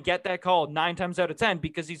and get that call 9 times out of 10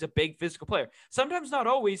 because he's a big physical player. Sometimes not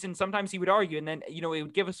always, and sometimes he would argue, and then, it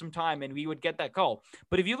would give us some time and we would get that call.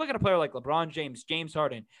 But if you look at a player like LeBron James, James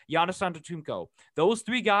Harden, Giannis Antetokounmpo, those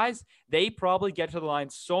 3 guys, they probably get to the line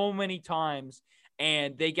so many times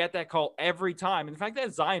and they get that call every time. And the fact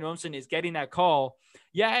that Zion Williamson is getting that call,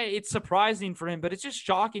 yeah, it's surprising for him, but it's just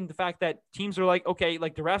shocking the fact that teams are like, okay,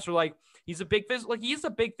 like the refs are like, he's a big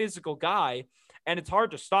physical guy and it's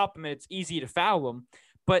hard to stop him and it's easy to foul him.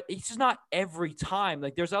 But it's just not every time.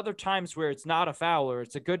 Like there's other times where it's not a foul or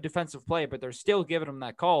it's a good defensive play, but they're still giving him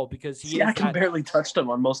that call because Siakam barely touched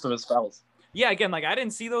him on most of his fouls. Yeah, again, like I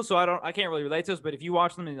didn't see those, so I can't really relate to those. But if you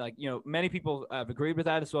watch them, and like many people have agreed with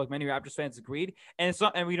that as well. Like many Raptors fans agreed, and it's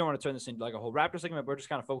not. And we don't want to turn this into like a whole Raptors segment. We're just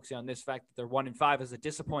kind of focusing on this fact that they're 1-5 as a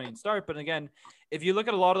disappointing start. But again, if you look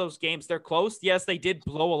at a lot of those games, they're close. Yes, they did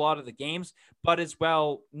blow a lot of the games, but as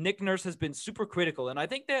well, Nick Nurse has been super critical, and I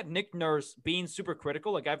think that Nick Nurse being super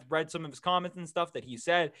critical, like I've read some of his comments and stuff that he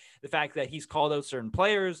said, the fact that he's called out certain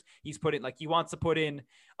players, he's put in like he wants to put in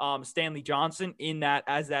Stanley Johnson in that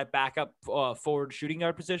as that backup forward shooting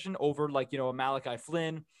guard position over like a Malachi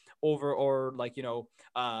Flynn or like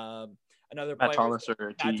another player, Pat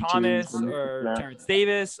Thomas or Terrence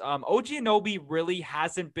Davis. OG Anunoby really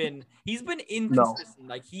hasn't been. He's been inconsistent.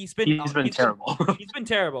 No. Like he's been terrible. He's been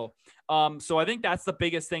terrible. So I think that's the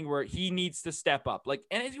biggest thing where he needs to step up. Like,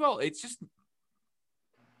 and as well, it's just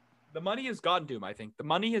the money has gotten to him. I think the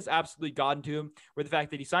money has absolutely gotten to him with the fact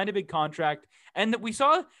that he signed a big contract, and that we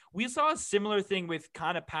saw a similar thing with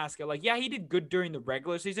kind of Pascal. Like, yeah, he did good during the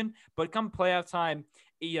regular season, but come playoff time,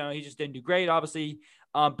 he just didn't do great, obviously.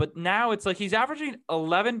 But now it's like he's averaging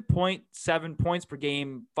 11.7 points per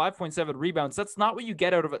game, 5.7 rebounds. That's not what you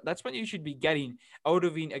get out of it. That's what you should be getting out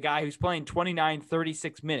of a guy who's playing 29,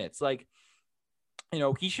 36 minutes. Like,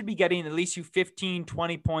 he should be getting at least 15,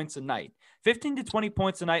 20 points a night, 15 to 20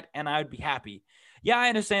 points a night, and I'd be happy. Yeah, I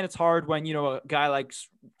understand it's hard when, a guy like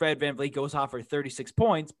Fred VanVleet goes off for 36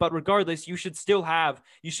 points, but regardless, you should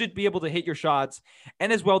be able to hit your shots.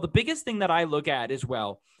 And as well, the biggest thing that I look at as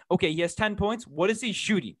well, okay, he has 10 points. What is he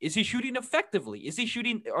shooting? Is he shooting effectively?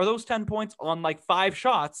 Are those 10 points on like 5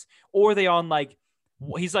 shots, or are they on like,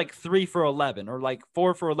 he's like 3 for 11 or like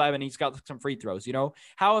 4 for 11. He's got some free throws,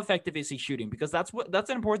 how effective is he shooting? Because that's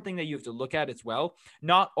an important thing that you have to look at as well.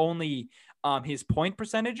 Not only his point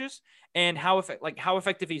percentages and how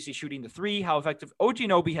effective is he shooting the 3, how effective. OG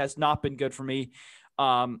Anunoby has not been good for me.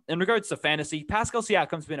 In regards to fantasy, Pascal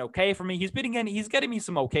Siakam's been okay for me. He's getting me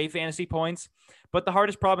some okay fantasy points, but the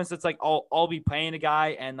hardest problem is it's like I'll be playing a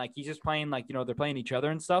guy and like he's just playing like they're playing each other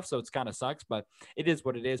and stuff, so it's kind of sucks, but it is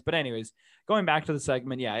what it is. But anyways, going back to the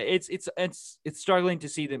segment, yeah, it's struggling to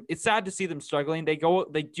see them. It's sad to see them struggling. They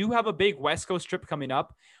do have a big West Coast trip coming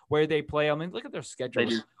up where they play. I mean, look at their schedule.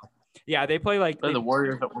 Yeah, they play the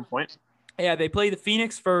Warriors at one point. Yeah, they play the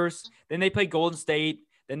Phoenix first, then they play Golden State.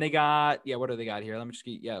 Then they got, what do they got here?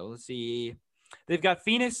 Let's see. They've got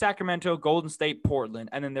Phoenix, Sacramento, Golden State, Portland,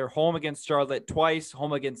 and then they're home against Charlotte twice,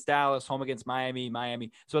 home against Dallas, home against Miami.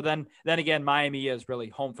 So then again, Miami is really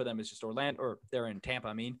home for them. It's just Orlando, or they're in Tampa,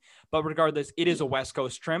 I mean. But regardless, it is a West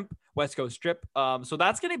Coast trip. So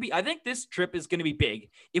that's going to be, I think this trip is going to be big.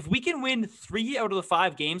 If we can win 3 out of the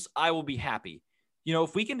 5 games, I will be happy.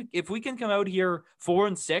 If we can come out here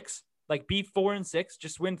 4-6, Like be 4-6,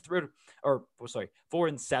 just win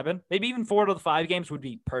 4-7, maybe even 4 out of the 5 games would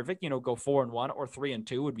be perfect. Go 4-1 or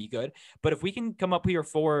 3-2 would be good. But if we can come up here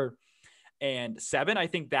 4-7, I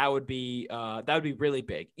think that would be really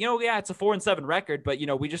big. Yeah, it's a 4-7 record, but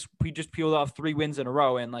we just peeled off 3 wins in a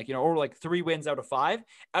row, and or like 3 wins out of 5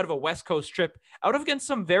 out of a West Coast trip, out of against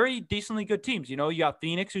some very decently good teams. You got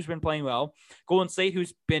Phoenix, who's been playing well, Golden State,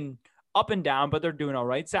 who's been up and down, but they're doing all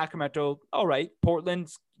right. Sacramento, all right.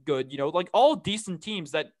 Portland's good, like all decent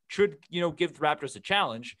teams that should, give the Raptors a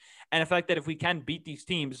challenge. And the fact that if we can beat these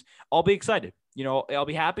teams, I'll be excited. I'll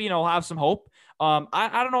be happy and I'll have some hope.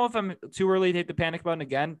 I don't know if I'm too early to hit the panic button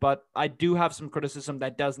again, but I do have some criticism I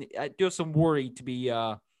do have some worry to be,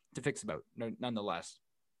 to fix about nonetheless.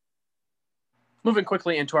 Moving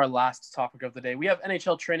quickly into our last topic of the day, we have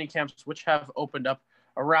NHL training camps, which have opened up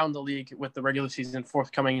around the league with the regular season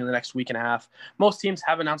forthcoming in the next week and a half. Most teams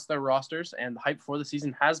have announced their rosters, and the hype for the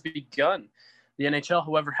season has begun. The NHL,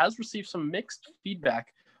 however, has received some mixed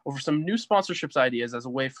feedback over some new sponsorships ideas as a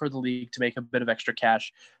way for the league to make a bit of extra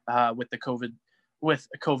cash with COVID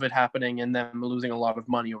happening and them losing a lot of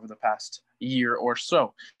money over the past year or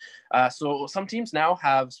so. So some teams now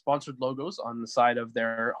have sponsored logos on the side of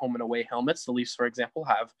their home and away helmets. The Leafs, for example,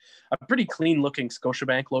 have a pretty clean looking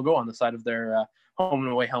Scotiabank logo on the side of their home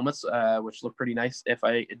and away helmets, which look pretty nice, if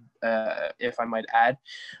I might add.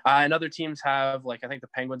 And other teams have, I think the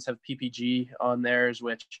Penguins have PPG on theirs,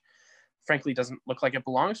 which frankly doesn't look like it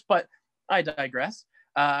belongs, but I digress.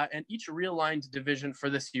 And each realigned division for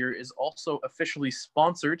this year is also officially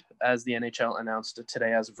sponsored, as the NHL announced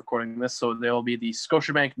today as of recording this. So there will be the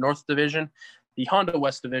Scotiabank North Division, the Honda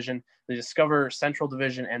West Division, the Discover Central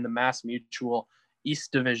Division, and the Mass Mutual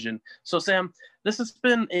East Division. So Sam, this has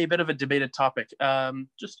been a bit of a debated topic.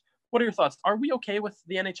 Just what are your thoughts? Are we okay with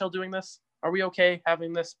the NHL doing this? Are we okay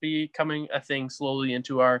having this becoming a thing slowly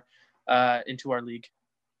into our league?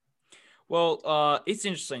 Well, it's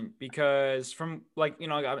interesting because from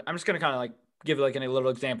I'm just going to kind of give a little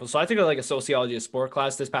example. So I took a sociology of sport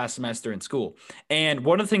class this past semester in school. And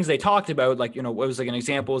one of the things they talked about, what was an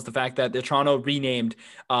example is the fact that the Toronto renamed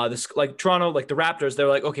Toronto, the Raptors. They're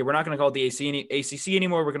like, okay, we're not going to call it the ACC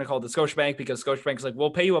anymore. We're going to call it the Scotiabank because Scotiabank's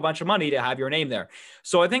we'll pay you a bunch of money to have your name there.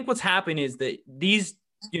 So I think what's happened is that these,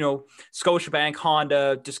 Scotiabank,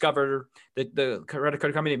 Honda, Discover, the credit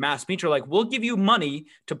card company, Mass Mutual, we'll give you money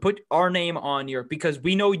to put our name on because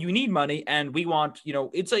we know you need money and we want,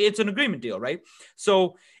 it's an agreement deal, right?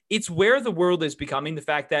 So it's where the world is becoming, the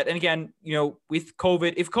fact that, and again, with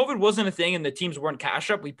COVID, if COVID wasn't a thing and the teams weren't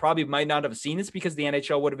cash up, we probably might not have seen this because the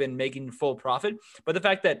NHL would have been making full profit. But the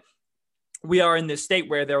fact that we are in this state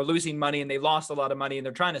where they're losing money and they lost a lot of money and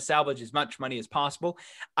they're trying to salvage as much money as possible.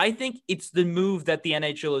 I think it's the move that the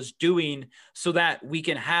NHL is doing so that we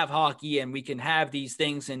can have hockey and we can have these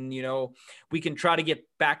things and, we can try to get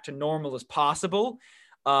back to normal as possible.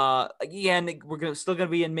 Again, we're still going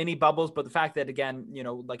to be in mini bubbles, but the fact that, again,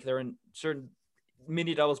 they're in certain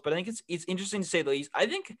mini doubles, but I think it's interesting to say the least. I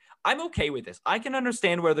think I'm okay with this. I can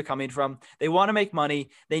understand where they're coming from. They want to make money.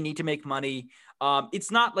 They need to make money.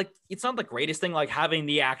 It's not the greatest thing, having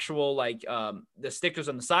the actual, the stickers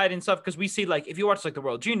on the side and stuff. Cause we see, if you watch the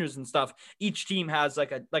World Juniors and stuff, each team has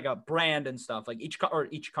a brand and stuff, each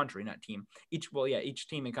country, not team, each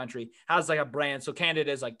team and country has a brand. So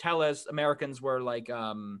Canada is Tellus, Americans were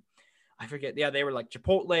I forget. Yeah, they were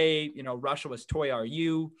Chipotle, Russia was Toy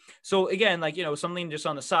RU. So again, something just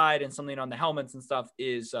on the side and something on the helmets and stuff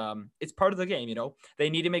is, it's part of the game,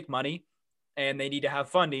 they need to make money and they need to have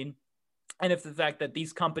funding. And if the fact that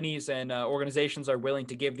these companies and organizations are willing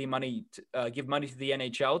to give money to the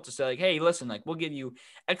NHL to say hey, listen, we'll give you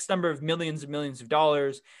X number of millions and millions of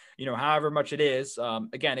dollars, however much it is.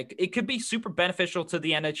 Again, it could be super beneficial to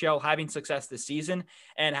the NHL having success this season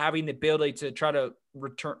and having the ability to try to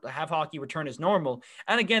have hockey return as normal.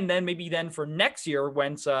 And again, then for next year,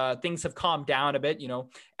 once things have calmed down a bit,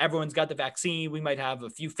 everyone's got the vaccine, we might have a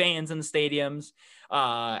few fans in the stadiums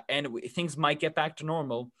and things might get back to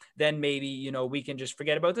normal. Then maybe, we can just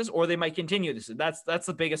forget about this, or they might continue this. That's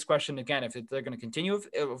the biggest question. Again, if they're going to continue,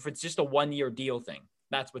 if it's just a 1-year deal thing,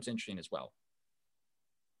 that's what's interesting as well.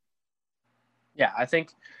 Yeah, I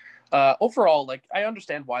think overall, I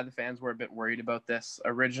understand why the fans were a bit worried about this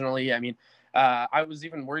originally. I mean, I was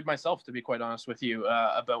even worried myself, to be quite honest with you,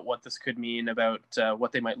 about what this could mean, about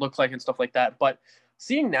what they might look like and stuff like that. But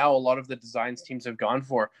seeing now a lot of the designs teams have gone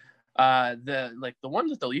for, the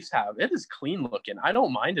ones that the Leafs have, it is clean looking. I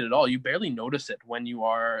don't mind it at all. You barely notice it when you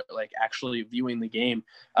are actually viewing the game,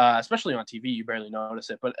 especially on TV. You barely notice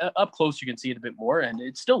it, but up close you can see it a bit more, and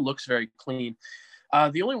it still looks very clean.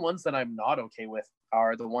 The only ones that I'm not okay with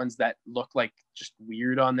are the ones that look like just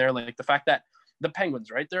weird on there, like the fact that the Penguins,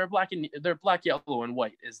 right? They're black, yellow, and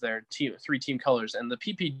white is their three team colors, and the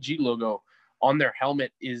PPG logo on their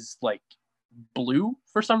helmet is like blue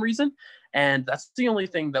for some reason, and that's the only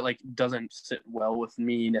thing that like doesn't sit well with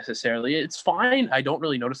me necessarily. It's fine, I don't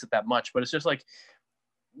really notice it that much, but it's just like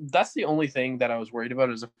that's the only thing that I was worried about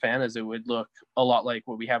as a fan, is it would look a lot like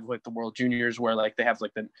what we have with the World Juniors, where like they have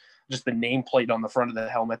like the nameplate on the front of the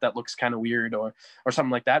helmet that looks kind of weird or something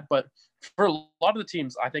like that. But for a lot of the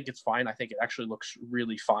teams, I think it's fine. I think it actually looks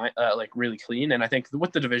really fine, like really clean. And I think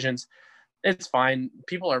with the divisions, it's fine.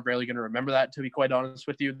 People are barely going to remember that, to be quite honest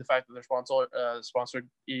with you, the fact that they're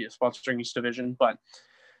sponsoring each division. But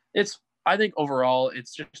I think overall,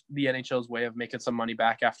 it's just the NHL's way of making some money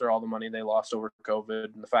back after all the money they lost over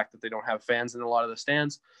COVID and the fact that they don't have fans in a lot of the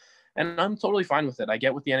stands. And I'm totally fine with it. I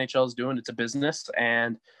get what the NHL is doing. It's a business.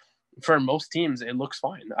 And for most teams, it looks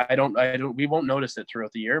fine. We won't notice it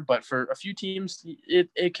throughout the year, but for a few teams,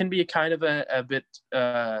 it can be a kind of a bit,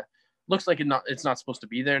 looks like it's not supposed to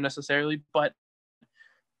be there necessarily, but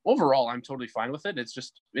overall, I'm totally fine with it.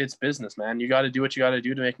 It's business, man. You got to do what you got to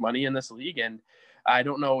do to make money in this league. And I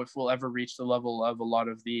don't know if we'll ever reach the level of a lot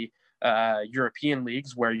of the European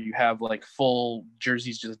leagues where you have like full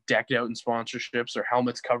jerseys just decked out in sponsorships or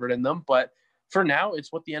helmets covered in them. But for now,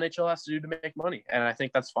 it's what the NHL has to do to make money. And I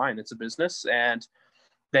think that's fine. It's a business, and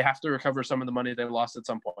they have to recover some of the money they lost at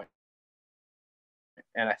some point.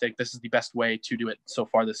 And I think this is the best way to do it so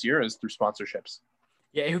far this year, is through sponsorships.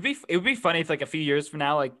 Yeah, it would be funny if like a few years from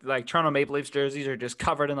now, like Toronto Maple Leafs jerseys are just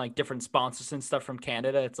covered in like different sponsors and stuff from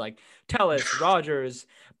Canada. It's like TELUS, Rogers,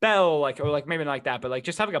 Bell, or maybe not like that, but like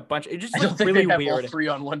just having a bunch. It just looks really weird. All three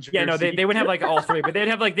on one jersey. Yeah, no, they wouldn't have like all three, but they'd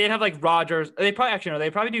have like Rogers. They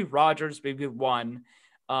probably do Rogers, maybe one,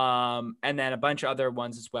 and then a bunch of other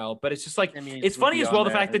ones as well. But it's just like, it's funny as well,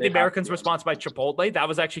 the fact that the Americans were sponsored by Chipotle. That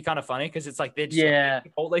was actually kind of funny, because it's like they just have a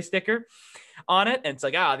Chipotle sticker on it, and it's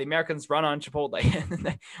like, the Americans run on Chipotle.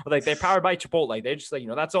 Like they're powered by Chipotle. They're just like,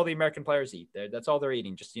 that's all the American players eat. That's all they're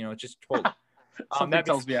eating. Just just Chipotle. Something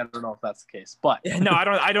tells me I don't know if that's the case, but no,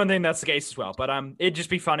 I don't think that's the case as well. But it'd just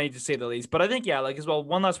be funny to say the least. But I think like as well,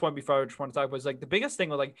 one last point before I just want to talk about is like the biggest thing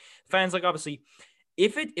with like fans, like obviously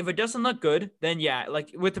if it doesn't look good, then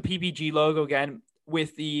like with the PPG logo again,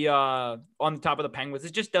 with the on the top of the Penguins,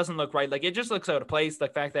 it just doesn't look right. Like it just looks out of place. The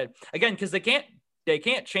fact that again, because they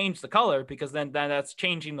can't change the color, because then that's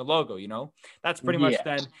changing the logo, that's pretty much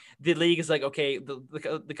then the league is like, okay,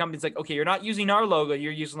 the company's like, okay, you're not using our logo,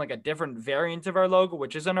 you're using like a different variant of our logo,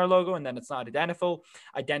 which isn't our logo, and then it's not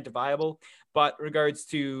identifiable. But regards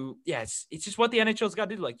to it's just what the NHL's got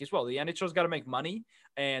to do. Like as well, the NHL's got to make money,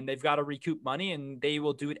 and they've got to recoup money, and they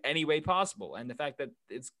will do it any way possible. And the fact that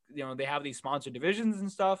it's they have these sponsored divisions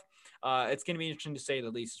and stuff, it's going to be interesting to say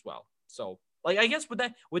the least as well. So like, I guess would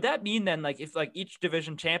that mean then, like, if like each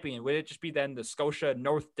division champion, would it just be then the Scotia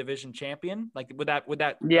North Division champion? Like, would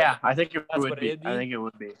that? Yeah, I think it would be. I think it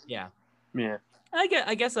would be. Yeah. Yeah.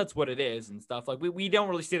 I guess that's what it is and stuff. Like we don't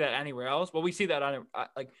really see that anywhere else. Well, we see that on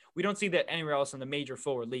we don't see that anywhere else in the major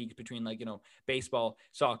forward leagues between like baseball,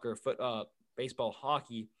 soccer, baseball,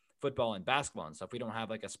 hockey, football, and basketball and stuff. We don't have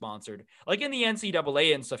like a sponsored, like in the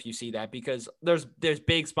NCAA and stuff. You see that because there's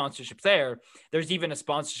big sponsorships there. There's even a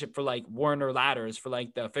sponsorship for like Warner Ladders, for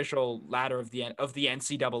like the official ladder of the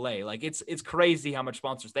NCAA. Like it's crazy how much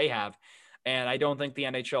sponsors they have. And I don't think the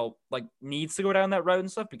NHL like needs to go down that route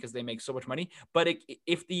and stuff because they make so much money. But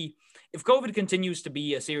if COVID continues to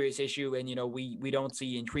be a serious issue and, we don't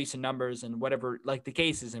see increase in numbers and whatever, like the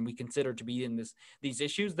cases, and we consider to be in these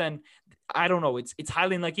issues, then I don't know. It's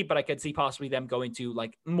highly unlikely, but I could see possibly them going to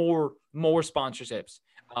like more sponsorships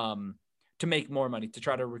to make more money, to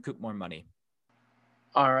try to recoup more money.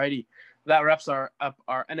 All righty. That wraps up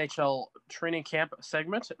our NHL training camp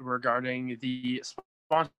segment regarding the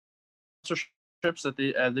sponsorships that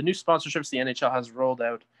the new sponsorships the NHL has rolled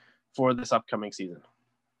out for this upcoming season.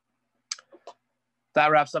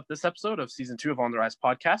 That wraps up this episode of Season 2 of On the Rise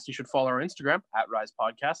Podcast. You should follow our Instagram at Rise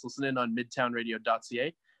Podcast, listen in on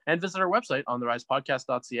midtownradio.ca, and visit our website on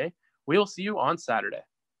therisepodcast.ca. We will see you on Saturday.